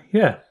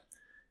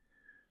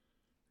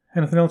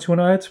anything else you want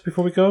to add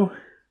before we go?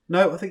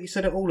 No, I think you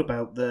said it all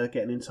about the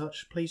getting in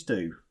touch. Please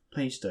do.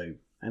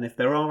 And if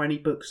there are any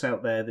books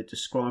out there that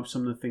describe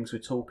some of the things we're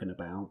talking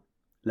about,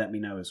 let me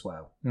know as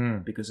well.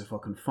 Because if I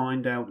can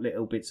find out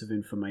little bits of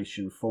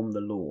information from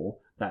the lore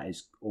that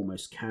is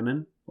almost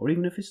canon, or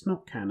even if it's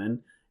not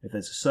canon, if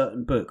there's a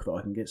certain book that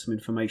I can get some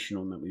information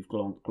on that we've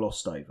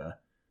glossed over,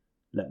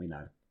 let me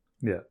know.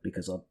 Yeah.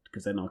 Because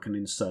then I can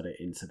insert it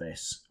into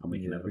this, and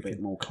we can have a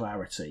bit more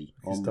clarity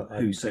on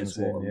who says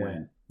what and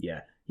when.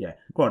 Yeah.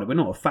 Granted, we're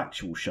not a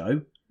factual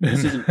show.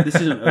 This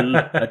isn't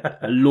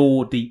a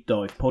lore deep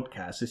dive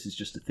podcast. This is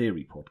just a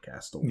theory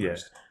podcast almost.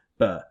 Yeah.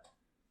 But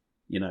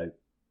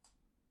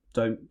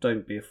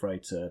don't be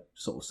afraid to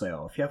sort of say,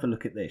 if you have a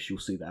look at this, you'll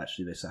see that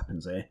actually this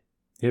happens here.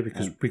 Yeah,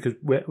 because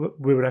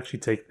we would actually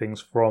take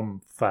things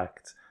from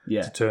fact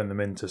to turn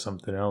them into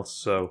something else.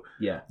 So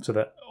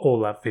that all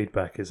that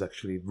feedback is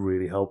actually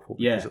really helpful.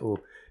 Because it'll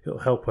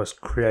help us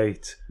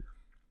create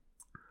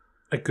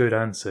a good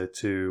answer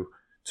to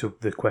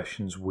the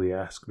questions we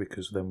ask,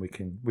 because then we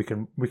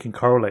can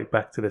correlate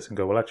back to this and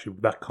go, well, actually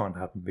that can't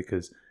happen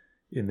because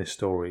in this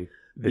story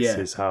this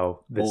is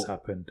how this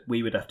happened.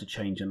 We would have to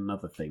change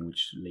another thing,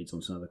 which leads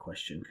on to another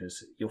question,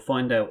 because you'll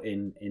find out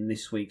in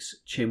this week's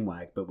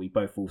Chinwag, but we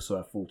both also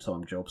have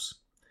full-time jobs.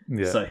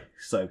 Yeah.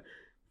 So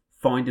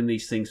finding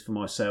these things for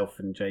myself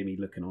and Jamie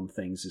looking on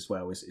things as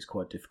well is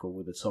quite difficult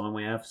with the time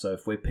we have. So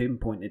if we're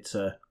pinpointed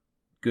to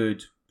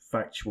good,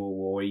 factual,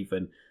 or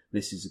even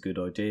this is a good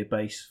idea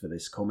base for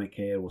this comic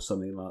here or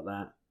something like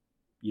that,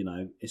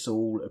 it's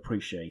all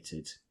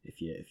appreciated.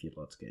 If you'd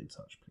like to get in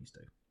touch, please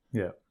do.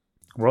 Yeah.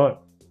 Right.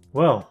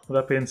 Well, with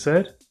that being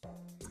said,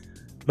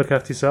 look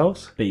after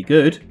yourselves. Be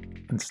good.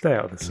 And stay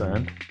out of the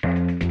sand.